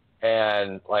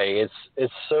 And like it's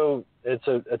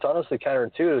honestly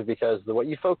counterintuitive because what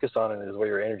you focus on is where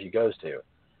your energy goes to,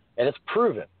 and it's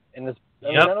proven. And it's I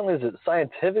mean, not only is it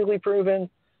scientifically proven,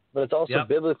 but it's also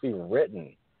biblically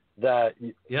written that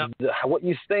what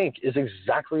you think is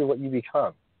exactly what you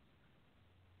become.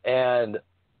 And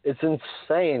it's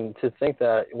insane to think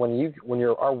that when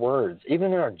our words,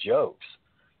 even in our jokes,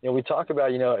 you know, we talk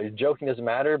about, you know, joking doesn't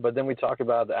matter, but then we talk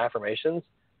about the affirmations.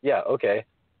 Yeah, okay,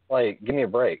 like give me a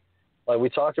break. Like we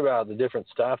talk about the different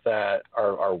stuff that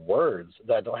are words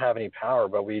that don't have any power,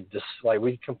 but we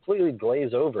completely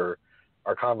glaze over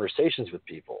our conversations with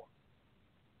people.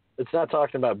 It's not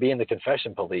talking about being the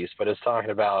confession police, but it's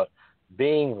talking about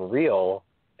being real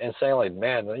and saying like,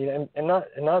 man, you know, and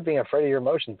not being afraid of your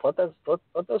emotions. Let those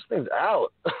things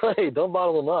out. Hey, don't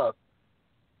bottle them up.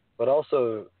 But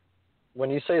also, when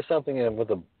you say something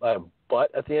with a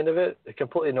but at the end of it, it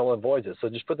completely null and voids it. So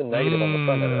just put the negative on the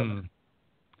front of it.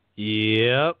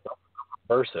 Yep.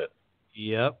 Reverse it.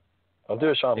 Yep. I'll do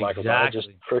a Shawn Michaels. I'll just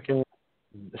freaking.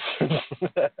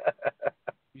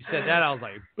 You said that, I was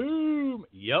like, boom.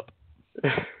 Yep.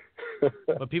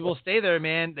 But people stay there,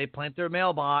 man. They plant their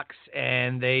mailbox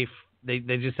and they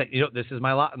just say, you know, this is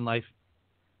my lot in life.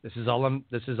 This is all I'm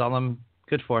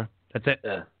good for. That's it.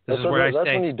 Yeah. This is where I stay.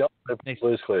 That's when you don't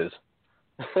lose clues.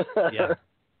 Yeah.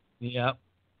 Yep.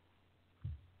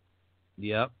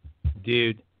 Yep.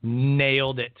 Dude,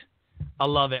 nailed it. I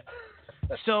love it.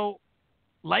 So,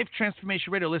 Life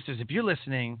Transformation Radio listeners, if you're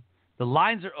listening, the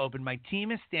lines are open. My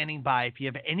team is standing by. If you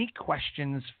have any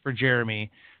questions for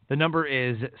Jeremy, the number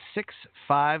is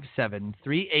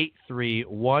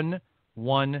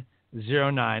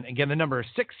 657-383-1109. Again, the number is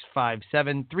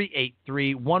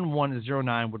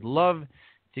 657-383-1109. Would love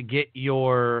to get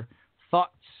your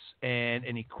thoughts and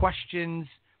any questions.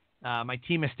 My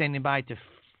team is standing by to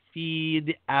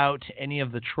feed out any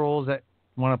of the trolls that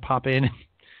want to pop in and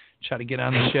try to get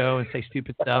on the show and say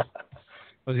stupid stuff. I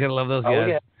was going to love those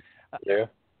guys. Yeah.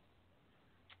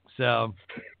 So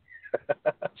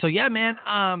yeah, man.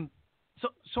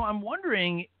 So I'm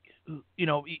wondering, you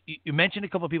know, you mentioned a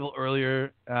couple of people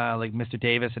earlier, like Mr.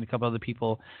 Davis and a couple other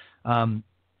people.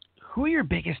 Who are your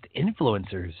biggest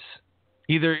influencers?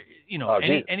 Either, you know,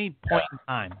 any point in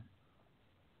time.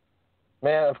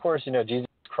 Man, of course, you know, Jesus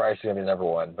Christ is going to be number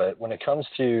one. But when it comes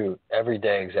to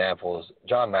everyday examples,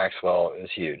 John Maxwell is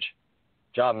huge.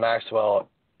 John Maxwell,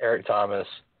 Eric Thomas.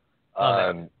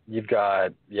 You've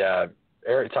got,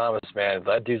 Eric Thomas, man,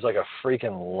 that dude's like a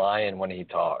freaking lion when he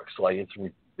talks. Like, it's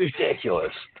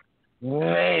ridiculous.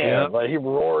 Man, like he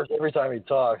roars every time he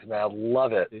talks, man. I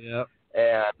love it. Yep.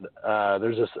 And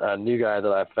there's this new guy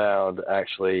that I found,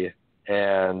 actually,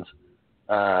 and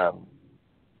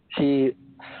he,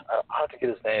 I'll have to get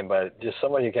his name, but just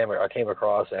somebody I came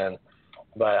across, and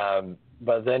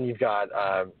but then you've got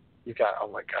oh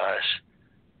my gosh,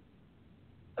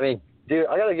 I mean, dude,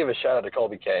 I gotta give a shout out to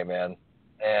Colby K, man,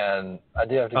 and I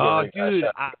do have to give a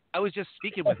shout out. I was just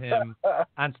speaking with him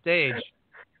on stage.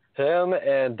 Him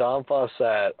and Dom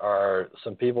Fawcett are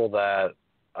some people that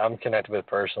I'm connected with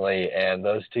personally, and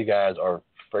those two guys are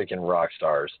freaking rock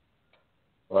stars.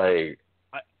 Like,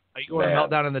 are you going to melt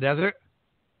down in the desert?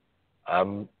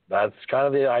 That's kind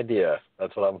of the idea.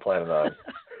 That's what I'm planning on.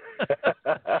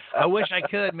 I wish I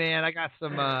could, man. I got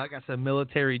some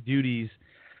military duties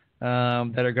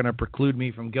that are going to preclude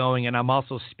me from going, and I'm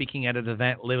also speaking at an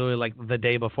event literally like the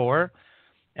day before,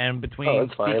 and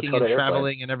between speaking and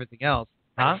traveling and everything else.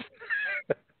 Huh?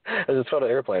 I just found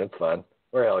an airplane. It's fine.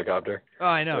 We're a helicopter. Oh,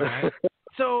 I know, right?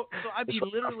 So I'd be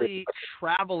literally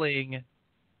traveling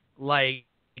like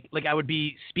I would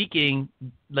be speaking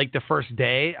like the first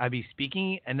day I'd be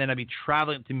speaking, and then I'd be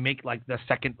traveling to make like the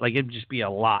second, like it'd just be a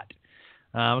lot.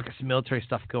 Got some military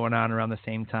stuff going on around the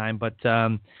same time. But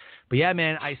yeah,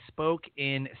 man, I spoke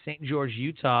in St. George,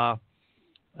 Utah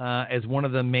as one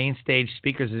of the main stage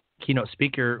speakers, as a keynote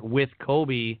speaker with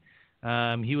Colby.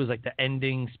 He was like the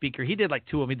ending speaker. He did like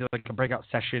two of them. He did like a breakout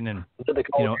session and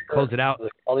closed it out.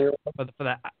 For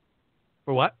that.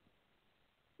 For what?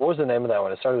 What was the name of that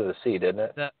one? It started with a C, didn't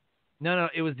it? No,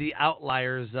 it was the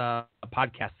Outliers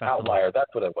podcast festival. Outlier,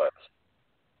 that's what it was.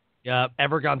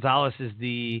 Ever Gonzalez is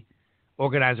the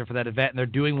organizer for that event, and they're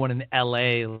doing one in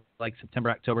LA like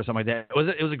September, October, something like that.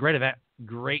 It was a great event.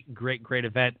 Great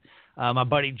event. My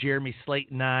buddy Jeremy Slate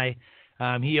and I,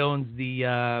 he owns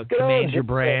the Command Your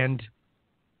brand.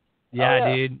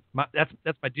 Yeah, dude. That's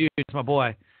my dude. That's my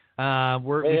boy. We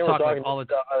talk like all the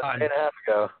time. A day and a half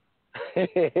ago.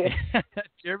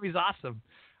 Jeremy's awesome.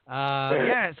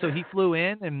 So he flew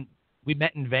in, and we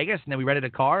met in Vegas, and then we rented a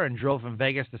car and drove from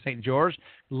Vegas to St. George.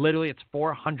 Literally, it's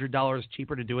 $400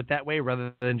 cheaper to do it that way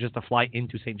rather than just a flight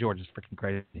into St. George. It's freaking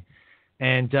crazy.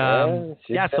 And,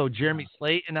 so Jeremy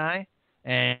Slate and I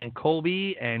and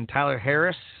Colby and Tyler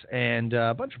Harris and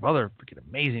a bunch of other freaking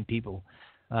amazing people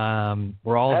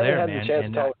we're all there, man. I haven't had the chance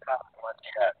to talk much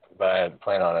yet, but I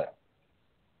plan on it.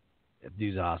 That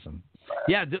dude's awesome.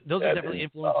 Yeah, those are definitely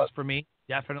influences for me.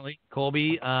 Definitely.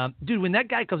 Colby. Dude, when that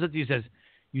guy comes up to you and says,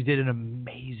 "You did an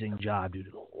amazing job, dude.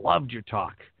 Loved your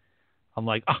talk." I'm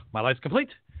like, "Oh, my life's complete."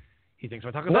 He thinks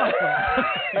my talk is awesome.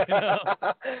 You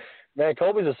know? Man,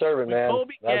 Colby's a servant, man.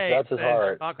 Colby, that's his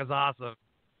heart. Talk is awesome.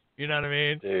 You know what I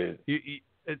mean? Dude.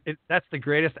 That's the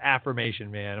greatest affirmation,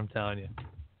 man. I'm telling you.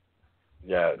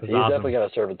 Yeah, he's awesome. Definitely got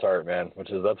a servant's heart, man. That's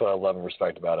what I love and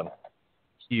respect about him.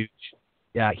 Huge.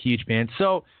 Yeah, huge, man.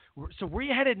 So where are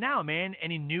you headed now, man?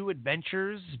 Any new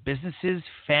adventures, businesses,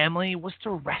 family? What's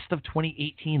the rest of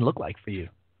 2018 look like for you?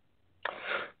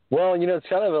 Well, it's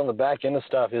kind of on the back end of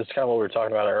stuff. It's kind of what we were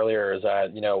talking about earlier is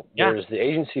that, there's the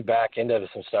agency back end of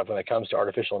some stuff when it comes to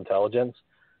artificial intelligence.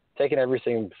 Taking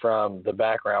everything from the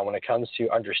background when it comes to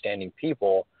understanding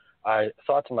people, I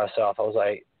thought to myself, I was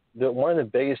like, one of the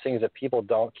biggest things that people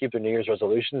don't keep their New Year's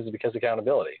resolutions is because of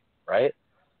accountability, right?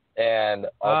 And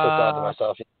also thought to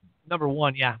myself, number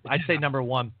one, yeah. I'd say number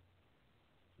one.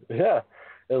 Yeah,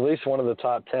 at least one of the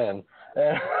top 10.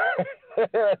 There's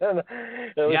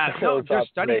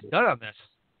studies done on this.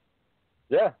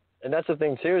 Yeah, and that's the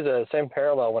thing, too, is the same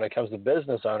parallel when it comes to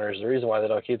business owners. The reason why they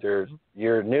don't keep their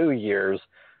New Year's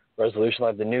resolution,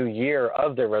 like the new year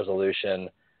of their resolution,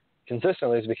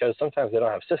 consistently is because sometimes they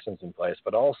don't have systems in place,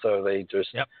 but also they just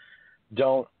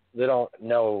don't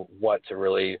know what to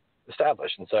really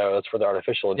establish. And so that's where the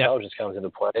artificial intelligence comes into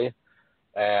play,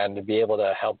 and to be able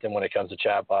to help them when it comes to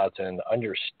chatbots and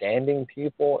understanding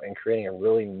people and creating a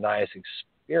really nice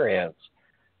experience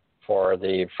for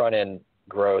the front end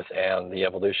growth and the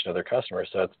evolution of their customers.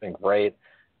 So it's been great.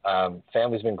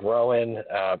 Family's been growing,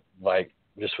 like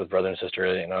just with brother and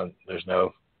sister, there's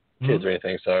no kids or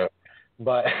anything. So,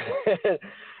 but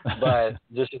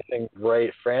just been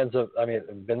great friends.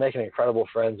 Been making incredible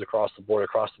friends across the board,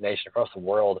 across the nation, across the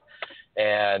world.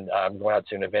 And I'm going out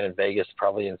to an event in Vegas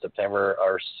probably in September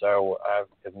or so.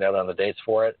 I've nailed down the dates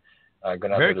for it.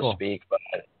 Going out there to speak. But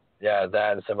yeah,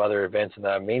 that and some other events in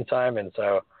the meantime. And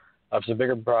so I have some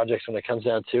bigger projects when it comes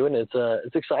down to it. And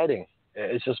it's exciting.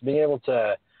 It's just being able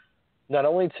to not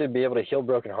only to be able to heal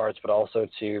broken hearts, but also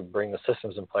to bring the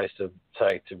systems in place to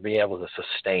be able to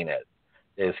sustain it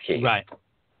is key. Right.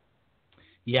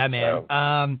 Yeah, man.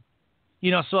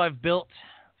 So I've built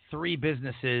 3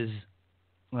 businesses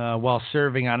while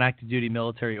serving on active duty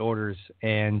military orders.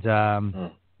 And, I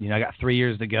got 3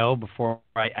 years to go before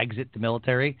I exit the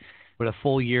military with a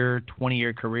full year,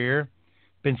 20-year career.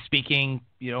 Been speaking,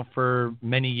 for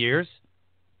many years.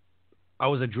 I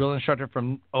was a drill instructor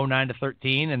from 2009 to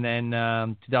 13, and then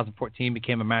 2014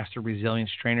 became a master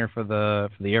resilience trainer for the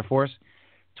Air Force.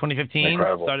 2015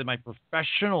 started my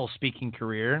professional speaking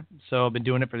career. So I've been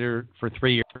doing it for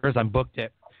 3 years. I'm booked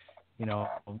at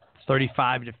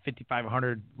 35 to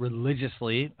 5,500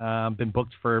 religiously. Been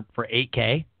booked for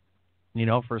 8K,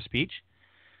 for a speech.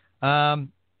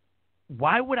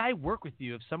 Why would I work with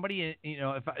you if somebody,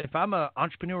 if I'm an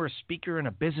entrepreneur, a speaker, and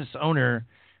a business owner?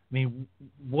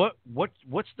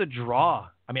 What's the draw?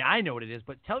 I know what it is,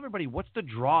 but tell everybody, what's the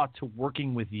draw to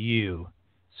working with you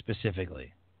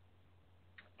specifically?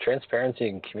 Transparency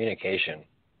and communication.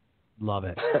 Love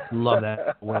it. Love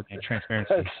that word, man,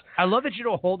 transparency. I love that you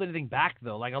don't hold anything back,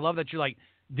 though. Like, I love that you're like,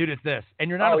 dude, it's this. And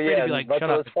you're not afraid to be like, shut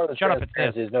up,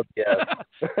 it's this. No, yeah.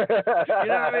 You know what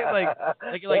I mean?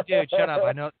 Like, you're like, dude, shut up.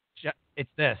 I know it's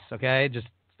this, okay? Just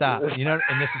stop. And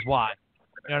this is why.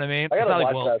 You know what I mean? I gotta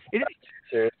watch that.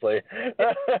 Seriously.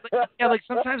 Like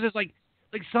sometimes there's like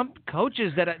some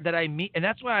coaches that I meet, and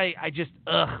that's why I just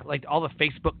like all the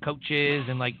Facebook coaches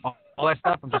and like all that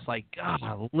stuff. I'm just like,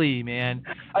 golly, man,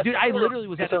 dude. I literally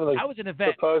was at an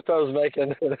event. The post I was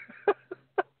making.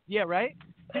 Yeah, right.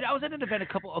 Dude, I was at an event a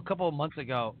couple of months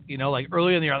ago. Like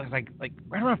earlier in the year, I was like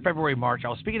right around February, March. I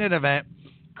was speaking at an event,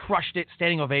 crushed it,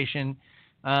 standing ovation.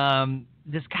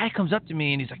 this guy comes up to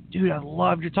me and he's like, dude, I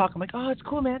loved your talk. I'm like, oh, it's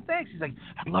cool, man. Thanks. He's like,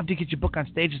 I'd love to get your book on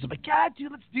stage. I'm like, yeah,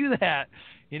 dude, let's do that.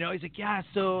 You know, he's like, yeah,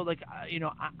 so like, you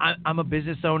know, I'm a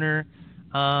business owner.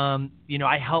 You know,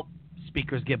 I help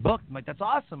speakers get booked. I'm like, that's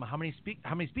awesome. How many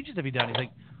speeches have you done? He's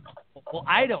like, well,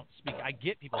 I don't speak. I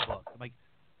get people booked. I'm like,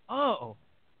 oh,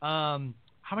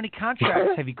 how many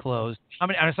contracts have you closed? How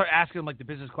many? And I start asking him like the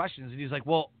business questions, and he's like,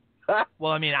 well,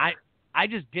 I mean, I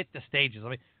just get the stages. I'm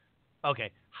like,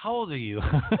 okay, how old are you?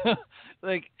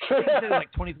 Like, he said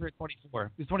like 23 or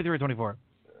 24. He's 23 or 24.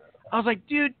 I was like,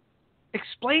 dude,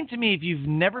 explain to me if you've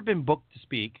never been booked to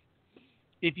speak.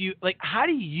 If you like, how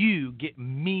do you get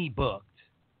me booked?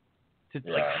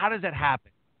 Like, how does that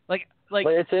happen? Like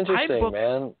it's interesting, I'm booked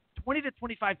man. 20 to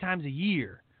 25 times a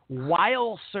year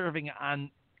while serving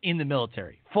in the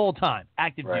military, full time,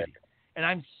 active duty, and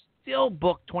I'm still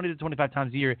booked 20 to 25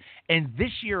 times a year. And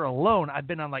this year alone, I've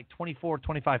been on like 24,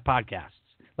 25 podcasts.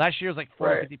 Last year was like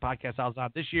 450 podcasts I was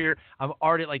on. This year, I'm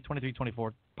already at like 23,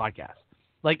 24 podcasts.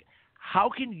 Like, how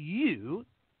can you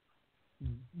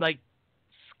like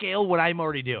scale what I'm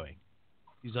already doing?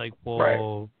 He's like,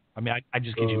 well, I mean, I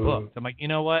just get you booked. I'm like, you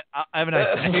know what? I have a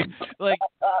nice day. Like,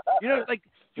 you know, like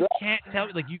you can't tell,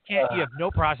 like you have no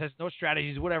process, no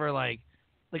strategies, whatever. Like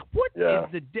what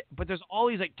is but there's all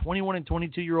these like 21 and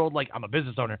 22-year-old, like, I'm a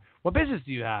business owner. What business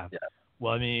do you have? Yeah.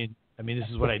 Well, I mean, this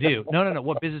is what I do. No.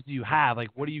 What business do you have? Like,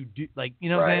 what do you do? Like, you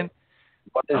know what I'm saying?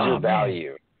 What is your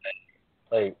value?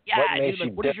 Like, what makes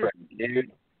dude, you different,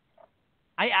 dude?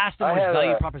 I asked him what his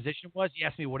value proposition was. He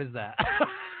asked me, what is that?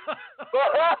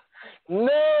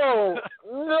 No.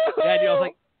 Yeah, dude, I was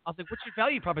like, what's your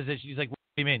value proposition? He's like, what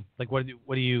do you mean? Like, what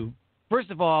do you?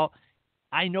 First of all,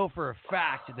 I know for a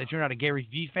fact that you're not a Gary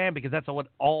Vee fan, because that's what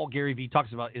all Gary Vee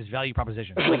talks about is value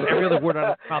proposition. Like, every other word out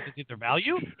of his mouth is either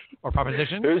value or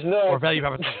proposition or value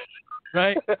proposition.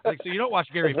 Right? Like, so you don't watch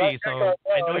Gary Vee, so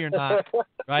I know you're not,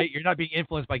 right? You're not being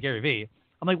influenced by Gary Vee.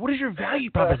 I'm like, what is your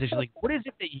value proposition? Like, what is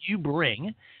it that you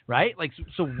bring, right? Like,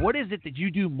 so what is it that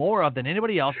you do more of than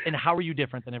anybody else, and how are you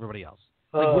different than everybody else?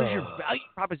 Like, what is your value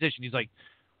proposition? He's like,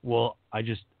 well, I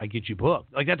get you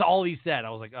booked. Like, that's all he said. I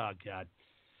was like, oh, God.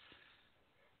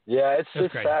 Yeah,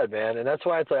 it's sad, man, and that's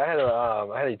why it's like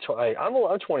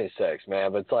I'm 26,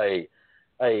 man, but it's like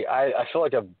I feel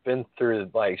like I've been through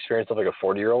my experience of like a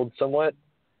 40-year-old somewhat,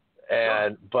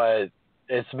 but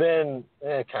it's been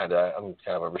I'm kind of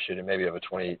overshooting, maybe of a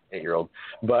 28-year-old,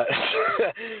 but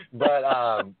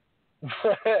but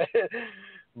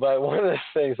one of the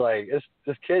things, like,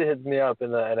 this kid hits me up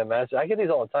in a message. I get these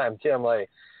all the time too. I'm like,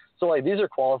 so like, these are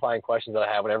qualifying questions that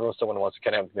I have whenever someone wants to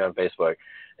connect with me on Facebook,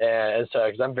 and so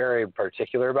because I'm very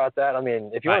particular about that. I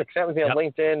mean, if you want to connect with me on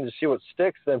LinkedIn to see what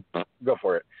sticks, then go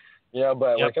for it, you know.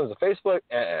 But when it comes to Facebook,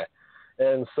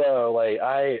 And so, like,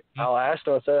 I'll ask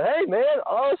them, I said, hey, man,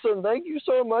 awesome. Thank you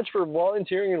so much for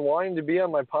volunteering and wanting to be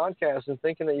on my podcast and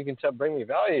thinking that you can bring me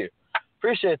value.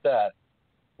 Appreciate that.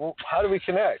 Well, how do we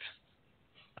connect?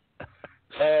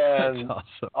 And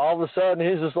awesome. All of a sudden,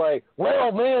 he's just like,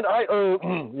 well, man,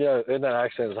 in that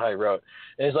accent is how he wrote.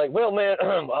 And he's like, well, man,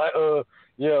 I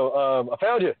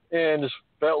found you and just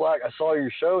felt like I saw your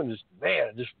show and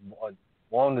just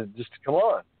wanted to just come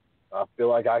on. I feel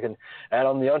like I can add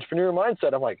on the entrepreneur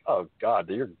mindset. I'm like, oh, God,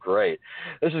 you're great.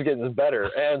 This is getting better.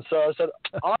 And so I said,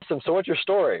 awesome. So what's your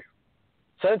story?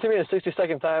 Send it to me in a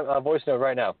 60-second voice note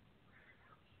right now.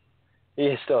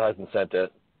 He still hasn't sent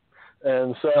it.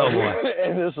 And so,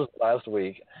 and this was last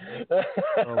week.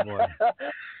 Oh, boy.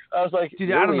 I was like,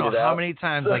 dude, I don't know how many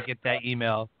times I get that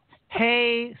email.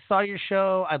 Hey, saw your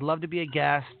show. I'd love to be a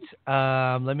guest.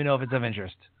 Let me know if it's of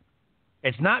interest.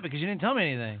 It's not, because you didn't tell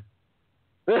me anything.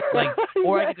 Like,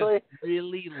 or exactly. I get this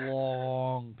really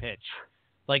long pitch.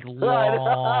 Like,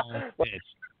 long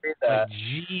pitch. Like,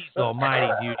 geez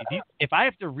almighty, dude. If I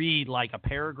have to read, like, a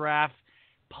paragraph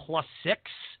plus 6,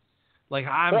 like,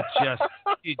 I'm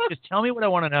dude, just tell me what I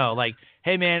want to know. Like,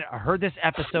 hey, man, I heard this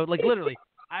episode. Like, literally,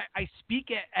 I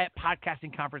speak at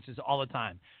podcasting conferences all the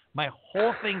time. My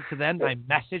whole thing to them, my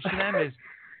message to them is,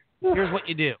 here's what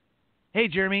you do. Hey,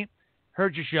 Jeremy,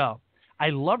 heard your show. I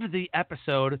loved the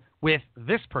episode with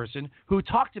this person who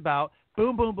talked about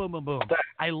boom, boom, boom, boom, boom.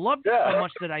 I loved it so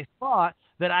much that I thought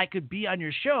that I could be on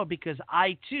your show because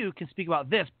I, too, can speak about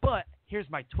this, but here's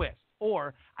my twist.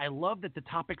 Or I love that the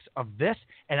topics of this,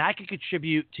 and I can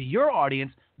contribute to your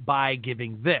audience by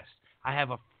giving this. I have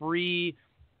a free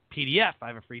PDF. I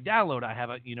have a free download. I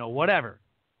have a, whatever.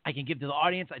 I can give to the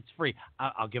audience. It's free.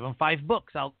 I'll give them 5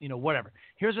 books. Whatever.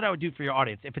 Here's what I would do for your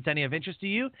audience. If it's any of interest to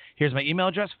you, here's my email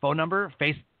address, phone number,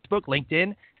 Facebook,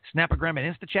 LinkedIn, Snapagram,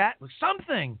 and InstaChat.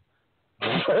 Something.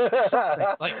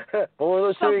 Like, what were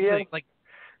those two again? Like,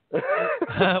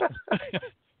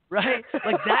 Right?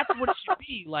 Like, that's what it should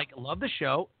be. Like, love the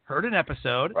show, heard an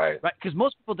episode, right? Because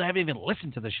most people haven't even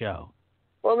listened to the show.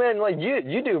 Well, man, like,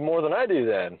 you do more than I do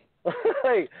then.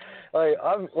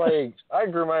 I'm like, I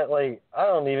grew my, like, I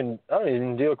don't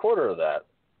even do a quarter of that.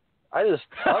 I just,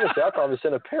 honestly, I probably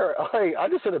send I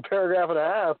just send a paragraph and a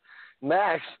half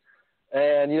max,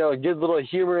 and, you know, get a little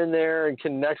humor in there and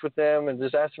connect with them and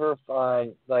just ask for,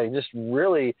 like, just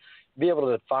really be able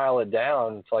to file it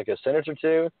down to like a sentence or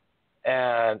two.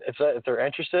 And if they're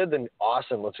interested, then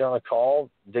awesome. Let's get on a call,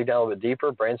 dig down a little bit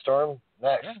deeper, brainstorm,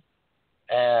 next.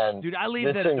 Yeah. And dude, I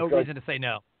leave them no reason to say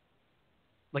no.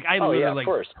 Like, I literally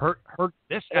heard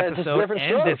this and episode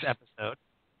and this episode.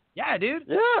 Yeah, dude.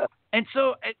 Yeah. And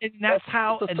so, and that's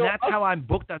how I'm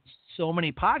booked on so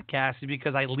many podcasts,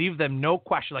 because I leave them no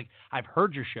question. Like, I've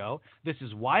heard your show. This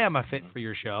is why I'm a fit for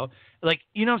your show. Like,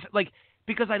 you know, like,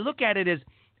 because I look at it as,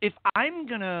 if I'm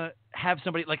going to have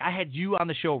somebody, like I had you on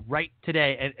the show right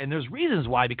today, and there's reasons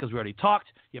why, because we already talked.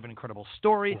 You have an incredible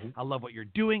story. Mm-hmm. I love what you're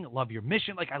doing. I love your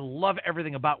mission. Like, I love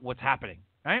everything about what's happening,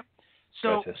 right?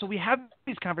 So we have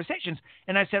these conversations,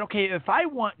 and I said, okay, if I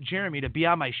want Jeremy to be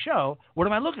on my show, what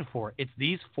am I looking for? It's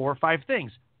these 4 or 5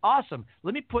 things. Awesome.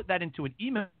 Let me put that into an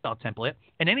email template,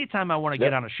 and anytime I want to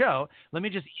get on a show, let me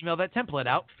just email that template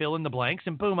out, fill in the blanks,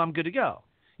 and boom, I'm good to go.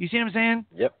 You see what I'm saying?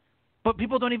 Yep. But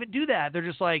people don't even do that. They're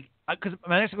just like, because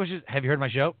my next question is, have you heard my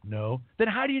show? No. Then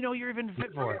how do you know you're even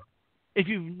fit for it? If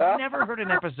you've never heard an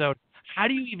episode, how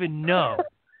do you even know?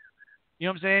 You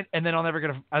know what I'm saying? And then I'll never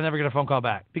get a phone call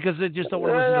back because they just don't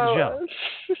want to listen to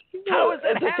the show. How is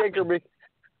that happening?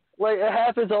 Like, it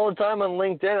happens all the time on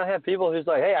LinkedIn. I have people who's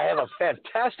like, hey, I have a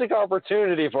fantastic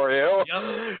opportunity for you.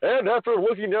 Yep. And after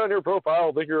looking down your profile,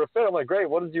 I think you're a fit. I'm like, great.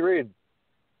 What did you read?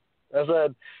 I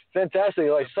said, fantastic.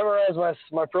 Like, summarize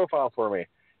my profile for me.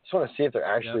 Just want to see if they're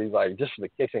actually like, just for the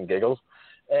kicks and giggles.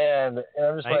 And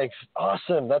I'm just like,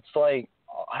 awesome. That's like,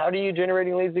 how do you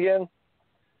generating leads again?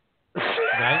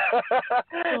 Right.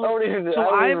 I don't even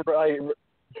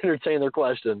entertain their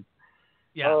question.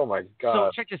 Yeah. Oh my God.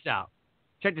 So check this out.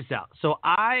 So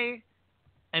I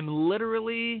am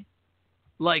literally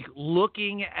like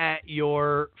looking at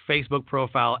your Facebook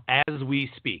profile as we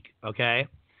speak. Okay.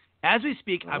 As we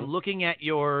speak, I'm looking at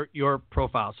your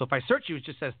profile. So if I search you, it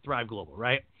just says Thrive Global,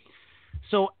 right?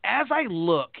 So as I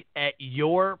look at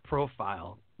your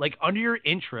profile, like under your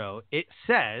intro, it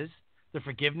says the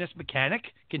forgiveness mechanic,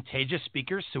 contagious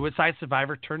speaker, suicide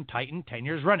survivor turned titan, 10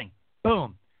 years running.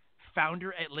 Boom.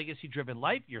 Founder at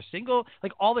LegacyDriven.Life. You're single.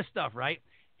 Like all this stuff, right?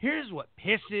 Here's what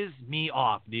pisses me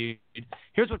off, dude.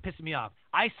 Here's what pisses me off.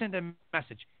 I send a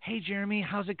message. Hey, Jeremy,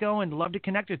 how's it going? Love to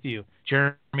connect with you.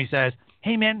 Jeremy says,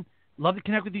 hey, man, love to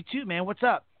connect with you too, man. What's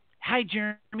up? Hi,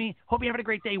 Jeremy. Hope you're having a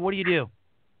great day. What do you do?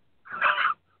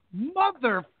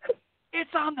 Mother,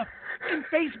 it's on the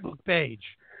Facebook page.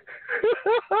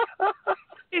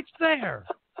 It's there.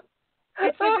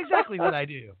 It's exactly what I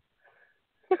do.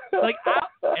 Like,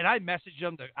 I message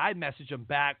them. I message them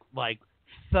back like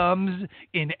thumbs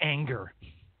in anger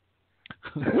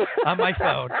on my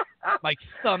phone. My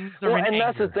thumbs are in anger. And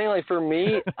that's the thing. Like for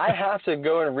me, I have to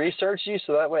go and research you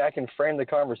so that way I can frame the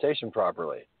conversation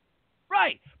properly.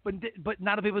 Right, but not a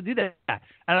lot of people do that.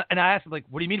 And I asked them, like,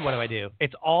 what do you mean, what do I do?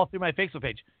 It's all through my Facebook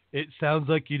page. It sounds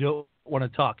like you don't want to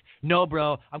talk. No,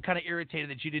 bro, I'm kind of irritated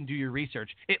that you didn't do your research.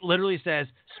 It literally says,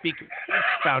 speaker,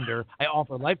 founder. I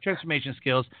offer life transformation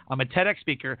skills. I'm a TEDx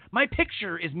speaker. My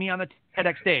picture is me on the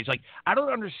TEDx stage. Like, I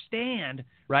don't understand,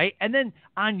 right? And then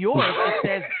on yours, it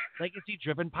says Legacy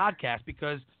Driven Podcast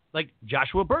because, like,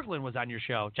 Joshua Berglund was on your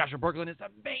show. Joshua Berglund is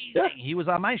amazing. Yeah. He was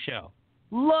on my show.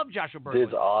 Love Joshua Berglund.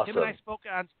 He's awesome. Him and I spoke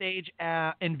on stage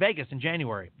in Vegas in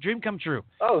January. Dream come true.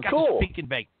 Oh, Got cool. to speak in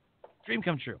Vegas. Dream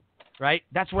come true. Right?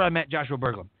 That's where I met Joshua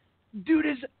Berglund. Dude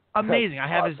is amazing. I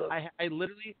have awesome.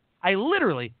 I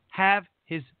literally have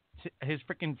his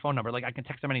freaking phone number. Like I can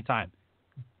text him anytime.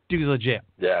 Dude's legit.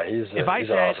 Yeah, he's an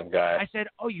awesome guy. I said,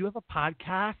 "Oh, you have a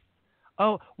podcast?"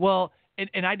 Oh, well,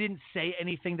 and I didn't say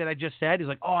anything that I just said. He's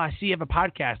like, "Oh, I see you have a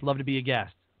podcast. Love to be a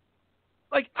guest."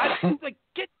 Like I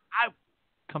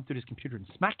come through this computer and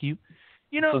smack you.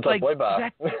 You know, it's like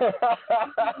that pisses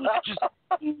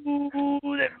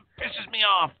me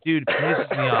off, dude. It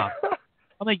pisses me off.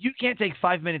 I'm like, you can't take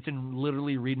 5 minutes and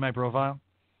literally read my profile.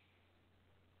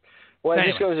 Well, it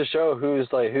just goes to show who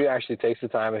actually takes the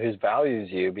time and who values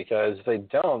you. Because if they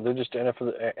don't, they're just in it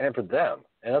for them,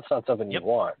 and that's not something you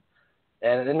want.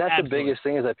 And that's Absolutely. The biggest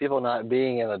thing is that people not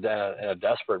being in a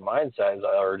desperate mindset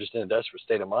or just in a desperate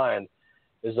state of mind.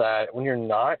 Is that when you're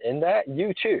not in that,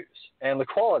 you choose. And the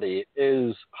quality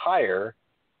is higher.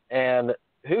 And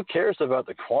who cares about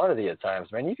the quantity at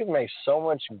times, man? You can make so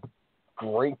much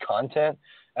great content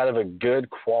out of a good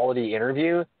quality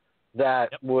interview that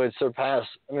would surpass.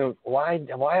 I mean, why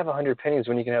have 100 pennies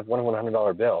when you can have one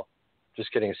 $100 bill?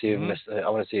 Just kidding. See, you missed. I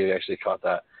want to see if you actually caught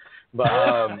that.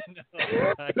 But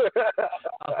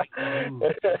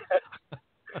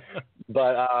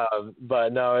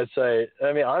but no, it's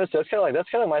I mean, honestly, that's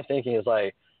kind of my thinking is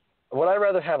like, would I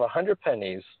rather have 100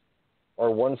 pennies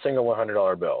or one single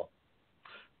 $100 bill?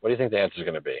 What do you think the answer is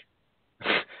going to be?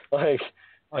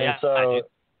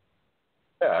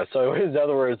 So in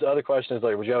other words, the other question is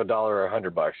like, would you have $1 or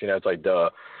 $100? You know, it's like, duh.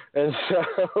 And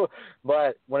so,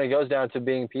 but when it goes down to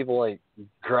being people like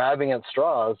grabbing at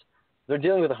straws, they're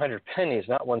dealing with 100 pennies,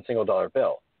 not one single dollar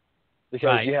bill,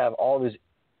 because you have all these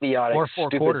idiotic,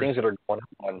 stupid things that are going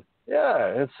on.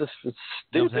 Yeah, it's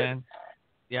stupid. You know,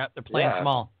 yeah, they're playing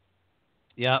small.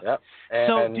 Yeah. Yep.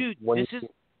 So, dude, go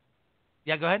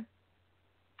ahead.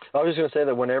 I was just gonna say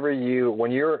that when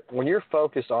you're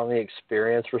focused on the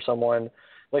experience for someone,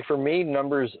 like for me,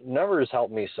 numbers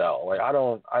help me sell. Like I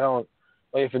don't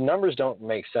like if the numbers don't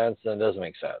make sense, then it doesn't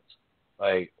make sense.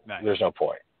 Like there's no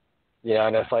point. Yeah,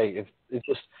 and it's like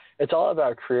it's all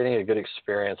about creating a good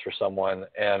experience for someone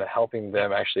and helping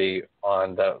them actually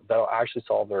that'll actually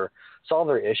solve their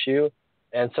issue,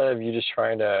 instead of you just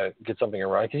trying to get something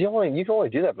around, because you can only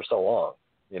do that for so long,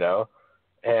 you know.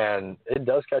 And it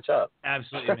does catch up.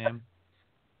 Absolutely, man.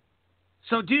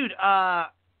 So, dude,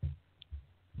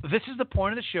 this is the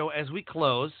point of the show as we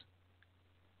close.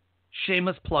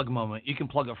 Shameless plug moment. You can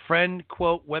plug a friend,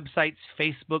 quote, websites,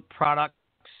 Facebook, products,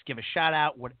 give a shout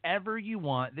out, whatever you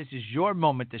want. This is your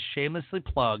moment to shamelessly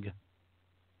plug.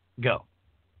 Go.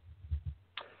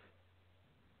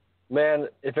 Man,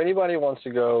 if anybody wants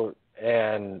to go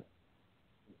and,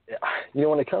 you know,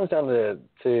 when it comes down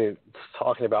to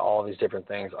talking about all these different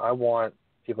things, I want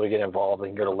people to get involved. They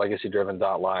can go to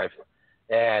LegacyDriven.Life,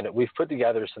 and we've put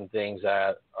together some things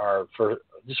that are for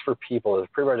people. The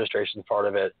pre-registration part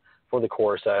of it for the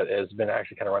course that has been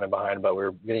actually kind of running behind, but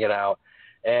we're getting it out.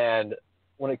 And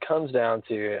when it comes down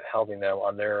to helping them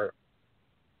under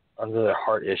their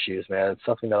heart issues, man, it's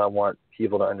something that I want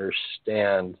people to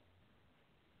understand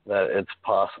that it's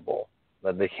possible,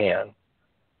 that they can.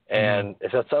 And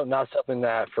if that's not something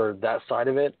that for that side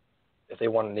of it, if they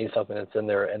want to need something that's in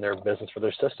their business for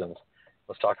their systems,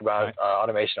 let's talk about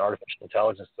automation, artificial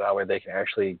intelligence. So that way they can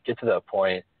actually get to that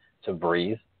point to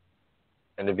breathe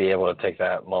and to be able to take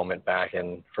that moment back.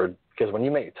 And because when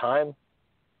you make time,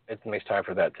 it makes time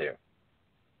for that too.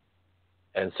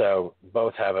 And so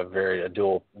both have a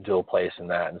dual place in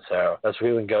that. And so that's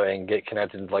where we can go and get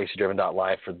connected to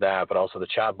LegacyDriven.Life for that, but also the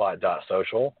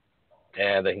chatbot.social.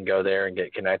 And they can go there and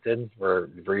get connected. We're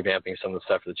revamping some of the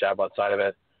stuff for the chatbot side of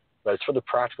it, but it's for the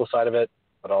practical side of it,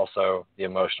 but also the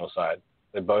emotional side.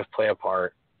 They both play a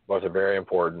part. Both are very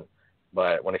important.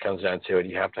 But when it comes down to it,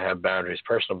 you have to have boundaries,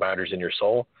 personal boundaries in your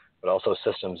soul, but also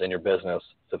systems in your business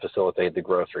to facilitate the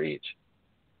growth for each.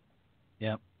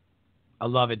 Yeah. I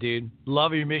love it, dude.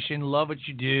 Love your mission. Love what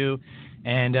you do.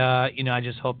 And, you know, I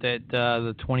just hope that the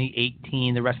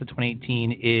rest of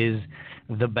 2018 is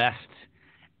the best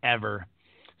ever.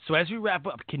 So as we wrap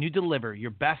up, can you deliver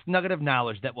your best nugget of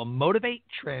knowledge that will motivate,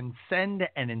 transcend,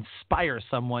 and inspire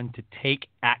someone to take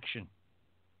action?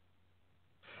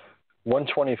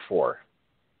 124.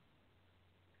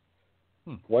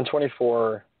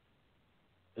 124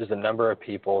 is the number of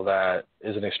people that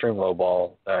is an extreme low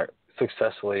ball that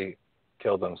successfully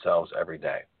kill themselves every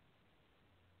day.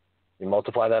 You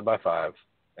multiply that by 5,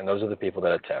 and those are the people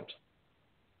that attempt,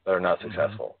 that are not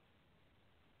successful.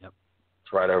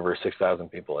 Right over 6,000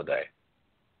 people a day.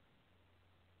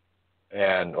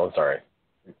 And,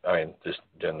 just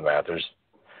doing the math,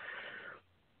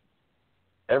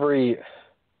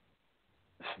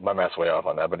 my math's way off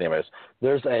on that, but anyways,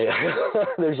 there's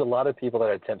a lot of people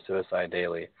that attempt suicide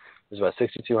daily. There's about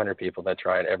 6,200 people that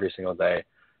try it every single day.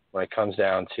 When it comes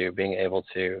down to being able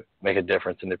to make a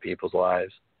difference into people's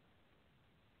lives,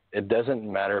 it doesn't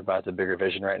matter about the bigger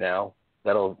vision right now.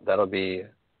 That'll be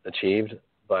achieved.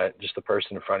 But just the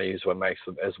person in front of you is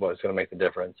what's going to make the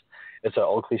difference. It's an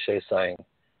old cliche saying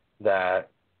that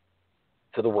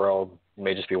to the world, you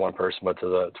may just be one person, but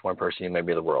to one person, you may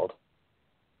be the world.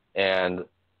 And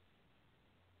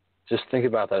just think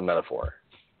about that metaphor,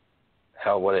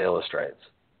 what it illustrates.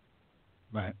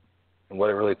 Right. And what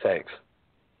it really takes.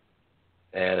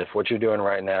 And if what you're doing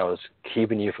right now is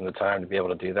keeping you from the time to be able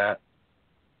to do that,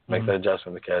 make that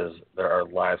adjustment, because there are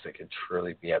lives that could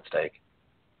truly be at stake.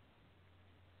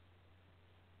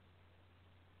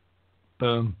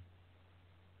 Boom.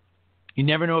 You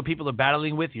never know what people are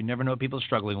battling with. You never know what people are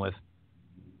struggling with.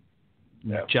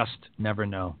 You just never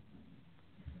know.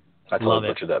 I totally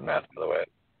butchered that math, by the way.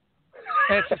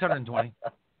 It's 620.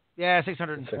 Yeah,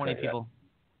 620 people.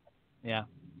 Yeah.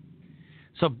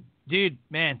 So, dude,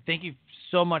 man, thank you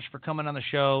so much for coming on the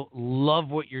show. Love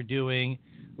what you're doing.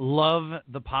 Love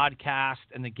the podcast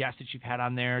and the guests that you've had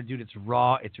on there. Dude, it's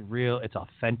raw, it's real, it's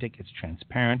authentic, it's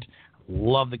transparent.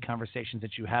 Love the conversations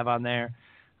that you have on there.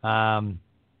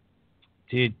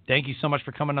 Dude, thank you so much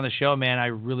for coming on the show, man. I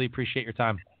really appreciate your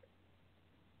time.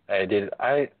 Hey, dude,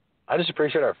 I just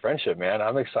appreciate our friendship, man.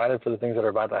 I'm excited for the things that are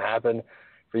about to happen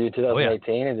for you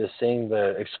 2018 and just seeing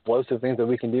the explosive things that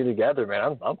we can do together,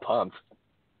 man. I'm pumped.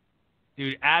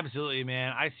 Dude, absolutely,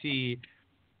 man. I see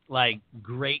like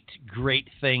great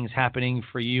things happening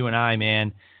for you and I,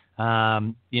 man.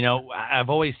 I've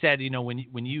always said,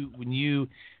 when you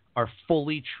are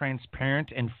fully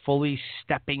transparent and fully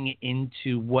stepping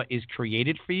into what is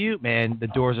created for you, man, the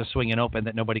doors are swinging open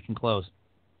that nobody can close.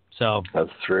 So that's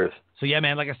the truth. So yeah,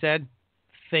 man, like I said,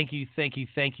 thank you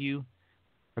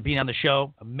for being on the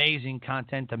show. Amazing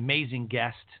content, amazing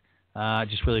guest.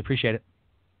 Just really appreciate it.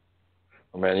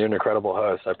 Well, man, you're an incredible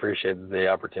host. I appreciate the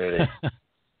opportunity.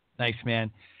 Thanks, man.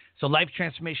 So Life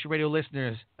Transformation Radio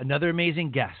listeners, another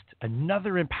amazing guest,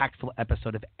 another impactful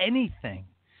episode of anything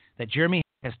that Jeremy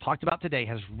has talked about today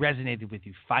has resonated with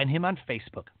you. Find him on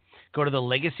Facebook. Go to the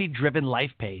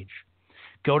LegacyDriven.Life page.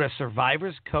 Go to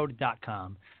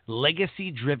survivorscode.com,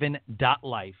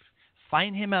 LegacyDriven.Life.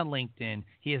 Find him on LinkedIn.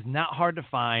 He is not hard to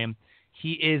find.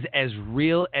 He is as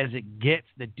real as it gets.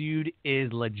 The dude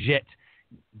is legit.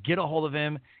 Get a hold of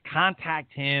him.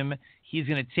 Contact him. He's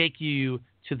going to take you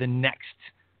to the next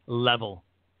level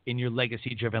in your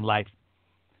legacy-driven life.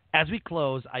 As we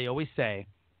close, I always say,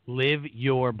 live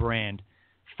your brand.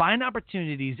 Find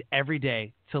opportunities every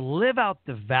day to live out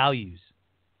the values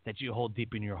that you hold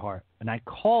deep in your heart. And I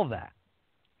call that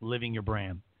living your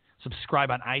brand. Subscribe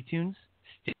on iTunes,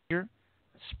 Stitcher,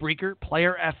 Spreaker,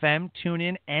 Player FM,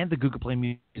 TuneIn, and the Google Play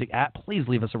Music app. Please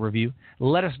leave us a review.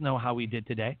 Let us know how we did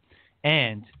today.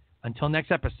 And until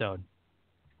next episode,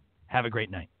 have a great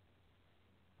night.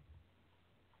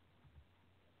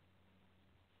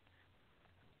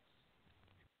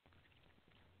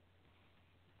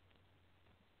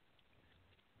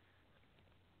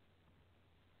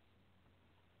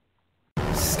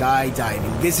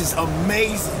 Skydiving. This is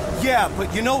amazing. Yeah,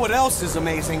 but you know what else is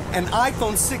amazing? An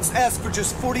iPhone 6S for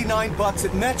just $49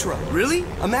 at Metro. Really?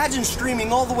 Imagine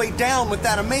streaming all the way down with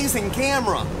that amazing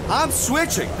camera. I'm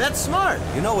switching. That's smart.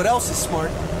 You know what else is smart?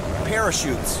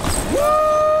 Parachutes.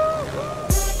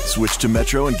 Woo! Switch to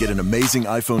Metro and get an amazing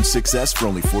iPhone 6S for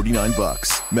only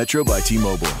 $49. Metro by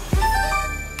T-Mobile.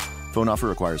 Phone offer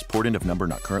requires port-in of number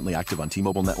not currently active on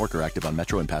T-Mobile network or active on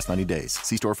Metro in past 90 days.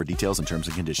 See store for details and terms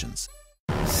and conditions.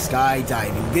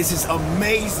 Skydiving. This is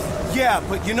amazing. Yeah,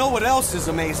 but you know what else is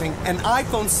amazing? An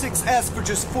iPhone 6S for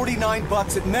just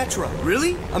 $49 at Metro.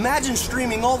 Really? Imagine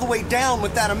streaming all the way down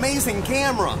with that amazing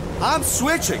camera. I'm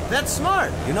switching. That's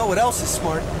smart. You know what else is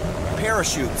smart?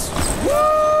 Parachutes.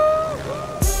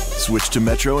 Woo! Switch to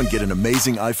Metro and get an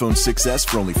amazing iPhone 6S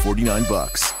for only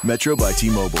 $49. Metro by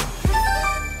T-Mobile.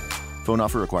 Phone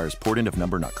offer requires port-in of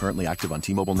number not currently active on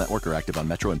T-Mobile network or active on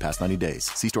Metro in past 90 days.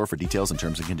 See store for details and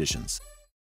terms and conditions.